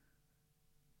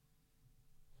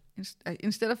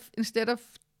 Instead of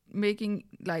making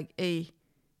like a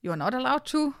you are not allowed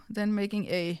to, then making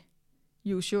a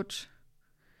you should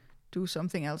do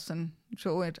something else and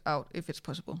throw it out if it's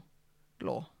possible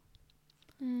law.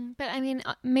 But I mean,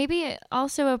 maybe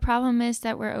also a problem is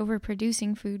that we're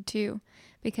overproducing food too,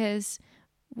 because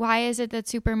why is it that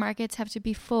supermarkets have to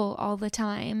be full all the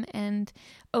time and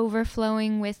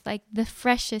overflowing with like the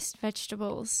freshest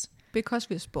vegetables? Because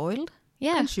we're spoiled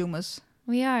consumers.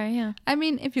 We are, yeah. I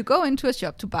mean, if you go into a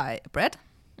shop to buy bread,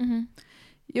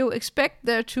 you expect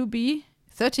there to be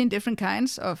 13 different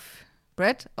kinds of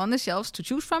bread on the shelves to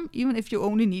choose from, even if you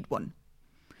only need one.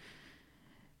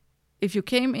 If you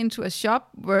came into a shop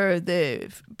where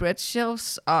the bread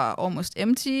shelves are almost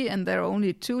empty and there are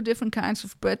only 2 different kinds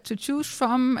of bread to choose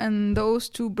from, and those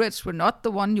 2 breads were not the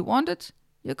one you wanted,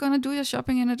 you're going to do your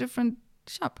shopping in a different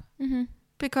shop.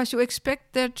 Because you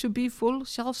expect there to be full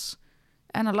shelves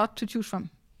and a lot to choose from.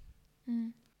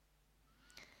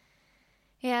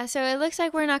 Yeah, so it looks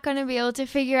like we're not going to be able to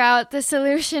figure out the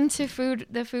solution to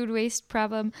the food waste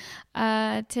problem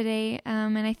today.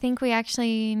 And I think we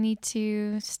actually need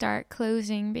to start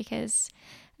closing because,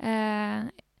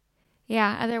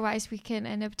 otherwise we can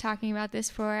end up talking about this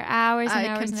for hours and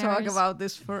hours and hours. I can talk about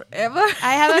this forever.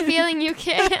 I have a feeling you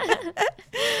can.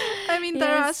 I mean,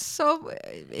 there are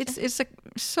it's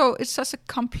such a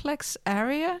complex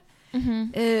area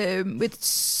with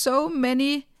so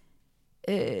many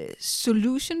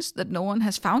solutions that no one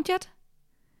has found yet.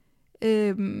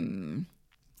 It's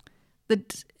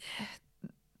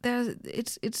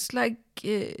like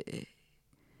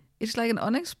an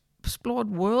unexplored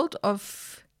world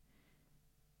of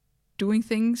doing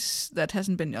things that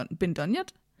hasn't been done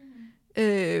yet.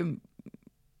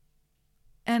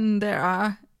 And there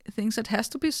are things that has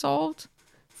to be solved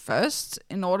first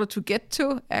in order to get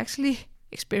to actually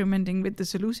experimenting with the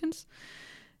solutions.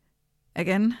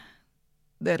 Again,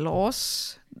 the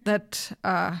laws that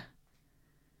are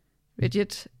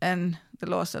rigid and the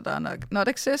laws that are not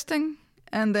existing,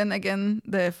 and then again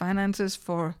the finances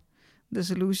for the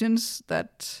solutions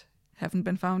that haven't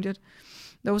been found yet.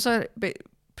 Those are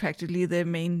practically the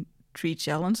main 3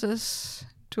 challenges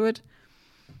to it.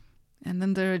 And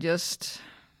then there are just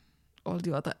all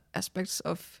the other aspects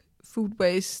of food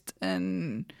waste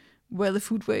and where the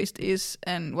food waste is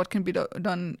and what can be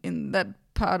done in that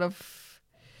part of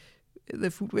the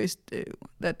food waste,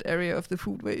 that area of the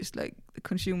food waste, like the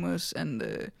consumers and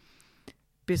the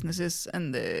businesses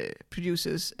and the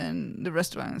producers and the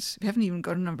restaurants. We haven't even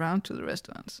gotten around to the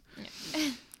restaurants.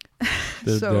 Yeah.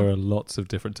 There are lots of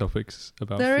different topics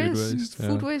about food waste.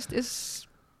 Food waste is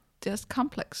just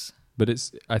complex. But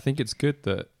I think it's good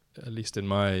that, at least in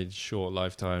my short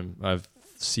lifetime, I've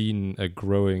seen a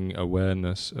growing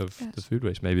awareness of the food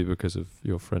waste. Maybe because of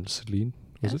your friend Celine,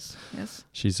 was it? Yes.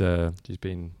 She's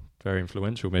been very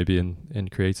influential maybe in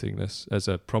creating this as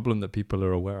a problem that people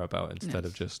are aware about instead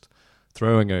of just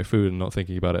throwing away food and not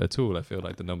thinking about it at all. I feel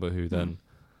like the number who then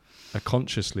are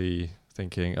consciously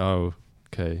thinking, oh,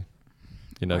 okay,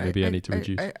 maybe I need to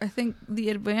reduce. I think the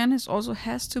awareness also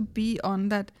has to be on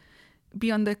the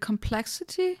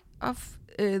complexity of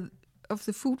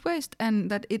the food waste,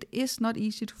 and that it is not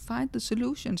easy to find the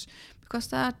solutions because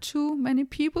there are too many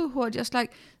people who are just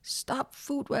like, stop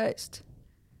food waste.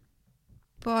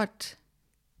 But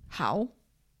how?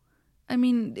 I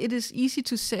mean, it is easy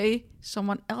to say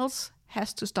someone else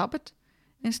has to stop it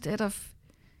instead of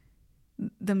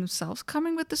themselves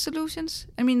coming with the solutions.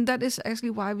 I mean, that is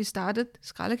actually why we started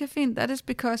Skraldecaféen. That is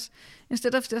because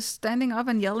instead of just standing up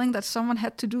and yelling that someone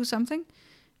had to do something,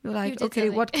 you're like, okay,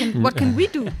 what can we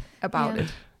do about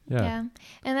it? Yeah.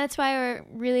 And that's why we're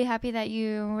really happy that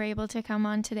you were able to come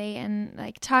on today and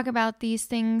like talk about these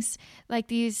things, like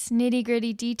these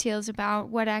nitty-gritty details about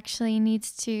what actually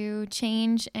needs to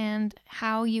change and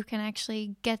how you can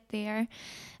actually get there.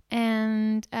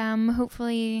 And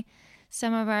hopefully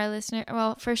some of our listeners,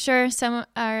 well, for sure, some of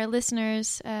our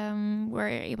listeners were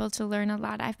able to learn a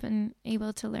lot. I've been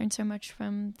able to learn so much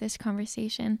from this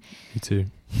conversation. Me too.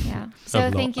 Yeah. So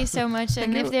thank you so much.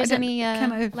 And if there's any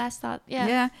last thought.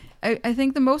 Yeah. I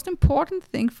think the most important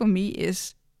thing for me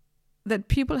is that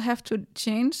people have to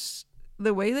change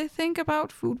the way they think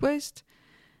about food waste,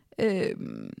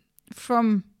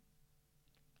 from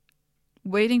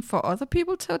waiting for other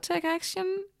people to take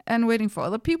action and waiting for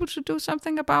other people to do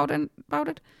something about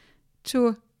it,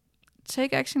 to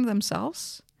take action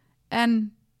themselves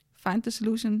and find the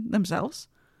solution themselves.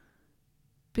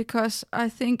 Because I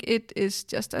think it is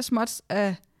just as much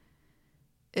a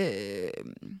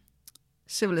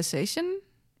civilization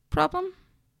problem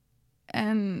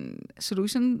and a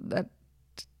solution that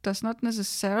does not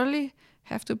necessarily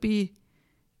have to be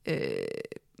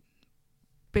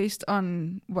based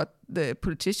on what the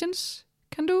politicians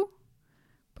can do,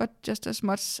 but just as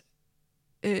much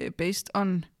based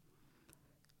on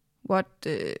what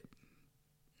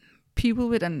people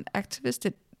with an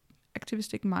activistic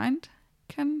mind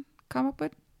can come up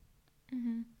with.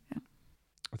 Mm-hmm. Yeah.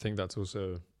 I think that's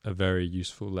also a very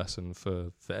useful lesson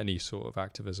for any sort of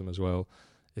activism as well,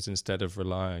 is instead of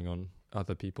relying on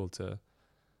other people to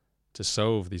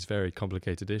solve these very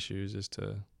complicated issues, is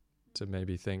to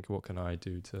maybe think, what can I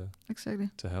do to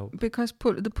help? Because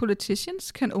the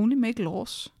politicians can only make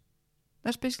laws.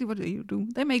 That's basically what they do.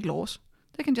 They make laws.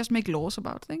 They can just make laws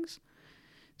about things.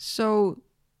 So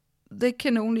they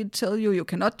can only tell you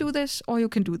cannot do this or you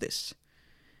can do this.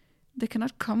 They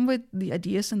cannot come with the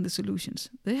ideas and the solutions.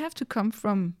 They have to come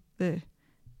from the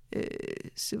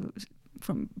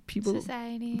from people,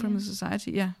 society, from the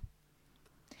society. Yeah.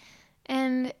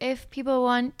 And if people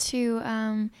want to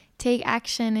take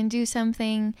action and do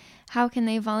something, how can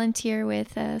they volunteer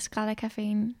with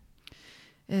Skraldecaféen?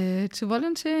 To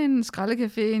volunteer in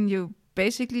Skraldecaféen, you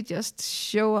basically just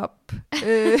show up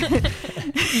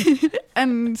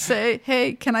and say,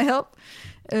 hey, can I help?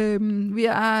 We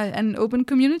are an open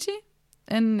community,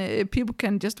 and people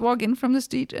can just walk in from the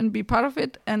street and be part of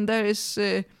it. And there is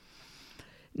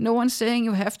no one saying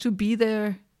you have to be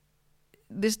there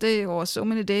this day or so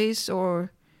many days,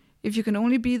 or if you can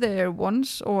only be there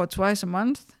once or twice a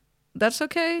month, that's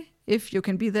okay. If you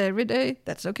can be there every day,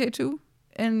 that's okay too.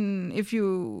 And if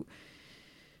you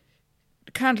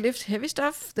can't lift heavy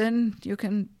stuff, then you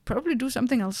can probably do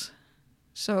something else.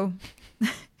 So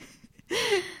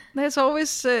there's always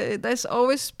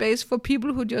space for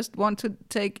people who just want to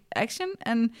take action.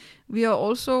 And we are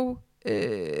also,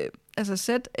 as I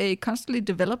said, a constantly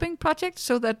developing project,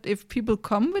 so that if people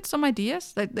come with some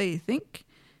ideas that they think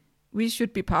we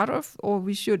should be part of, or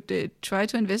we should try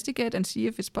to investigate and see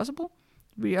if it's possible,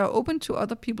 we are open to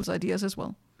other people's ideas as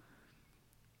well.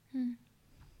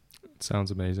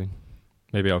 Sounds amazing.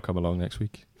 Maybe I'll come along next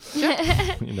week.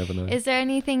 You never know. Is there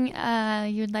anything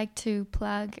you'd like to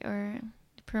plug or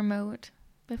promote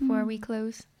before we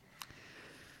close?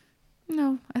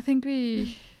 No, I think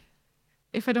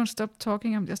if I don't stop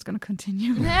talking, I'm just going to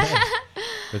continue.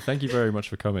 But thank you very much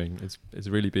for coming. It's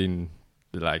really been,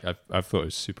 like, I've thought it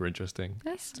was super interesting.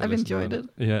 Yes, I've enjoyed it.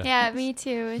 Yeah, me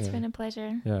too. It's been a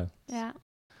pleasure. Yeah.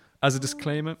 As a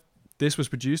disclaimer, this was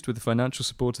produced with the financial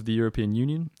support of the European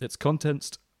Union. Its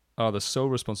contents are the sole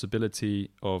responsibility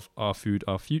of Our Food,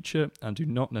 Our Future, and do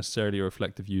not necessarily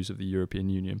reflect the views of the European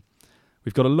Union.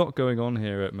 We've got a lot going on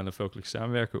here at Mellemfolkelig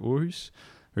Samvirke Aarhus.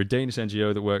 We're a Danish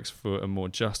NGO that works for a more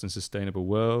just and sustainable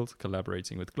world,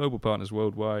 collaborating with global partners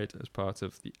worldwide as part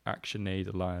of the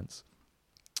ActionAid Alliance.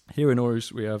 Here in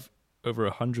Aarhus, we have over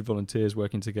 100 volunteers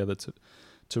working together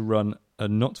to run a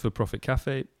not-for-profit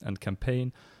cafe and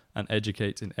campaign and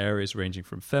educate in areas ranging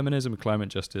from feminism and climate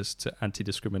justice to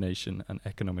anti-discrimination and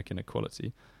economic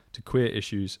inequality, to queer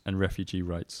issues and refugee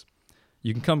rights.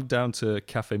 You can come down to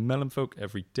Café Mellemfolk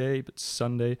every day but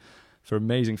Sunday for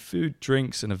amazing food,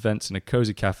 drinks and events in a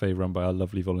cozy cafe run by our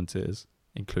lovely volunteers,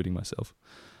 including myself.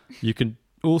 You can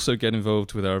also get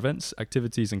involved with our events,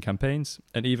 activities and campaigns,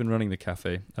 and even running the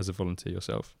cafe as a volunteer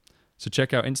yourself. So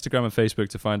check out Instagram and Facebook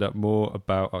to find out more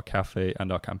about our cafe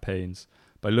and our campaigns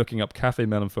by looking up Café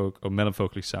Mellemfolk or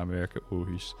Mellemfolkelig Samvirke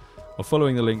Aarhus, or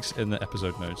following the links in the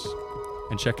episode notes.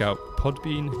 And check out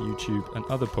Podbean, YouTube and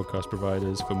other podcast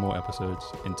providers for more episodes,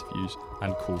 interviews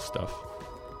and cool stuff.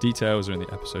 Details are in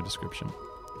the episode description.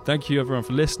 Thank you everyone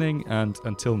for listening, and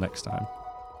until next time.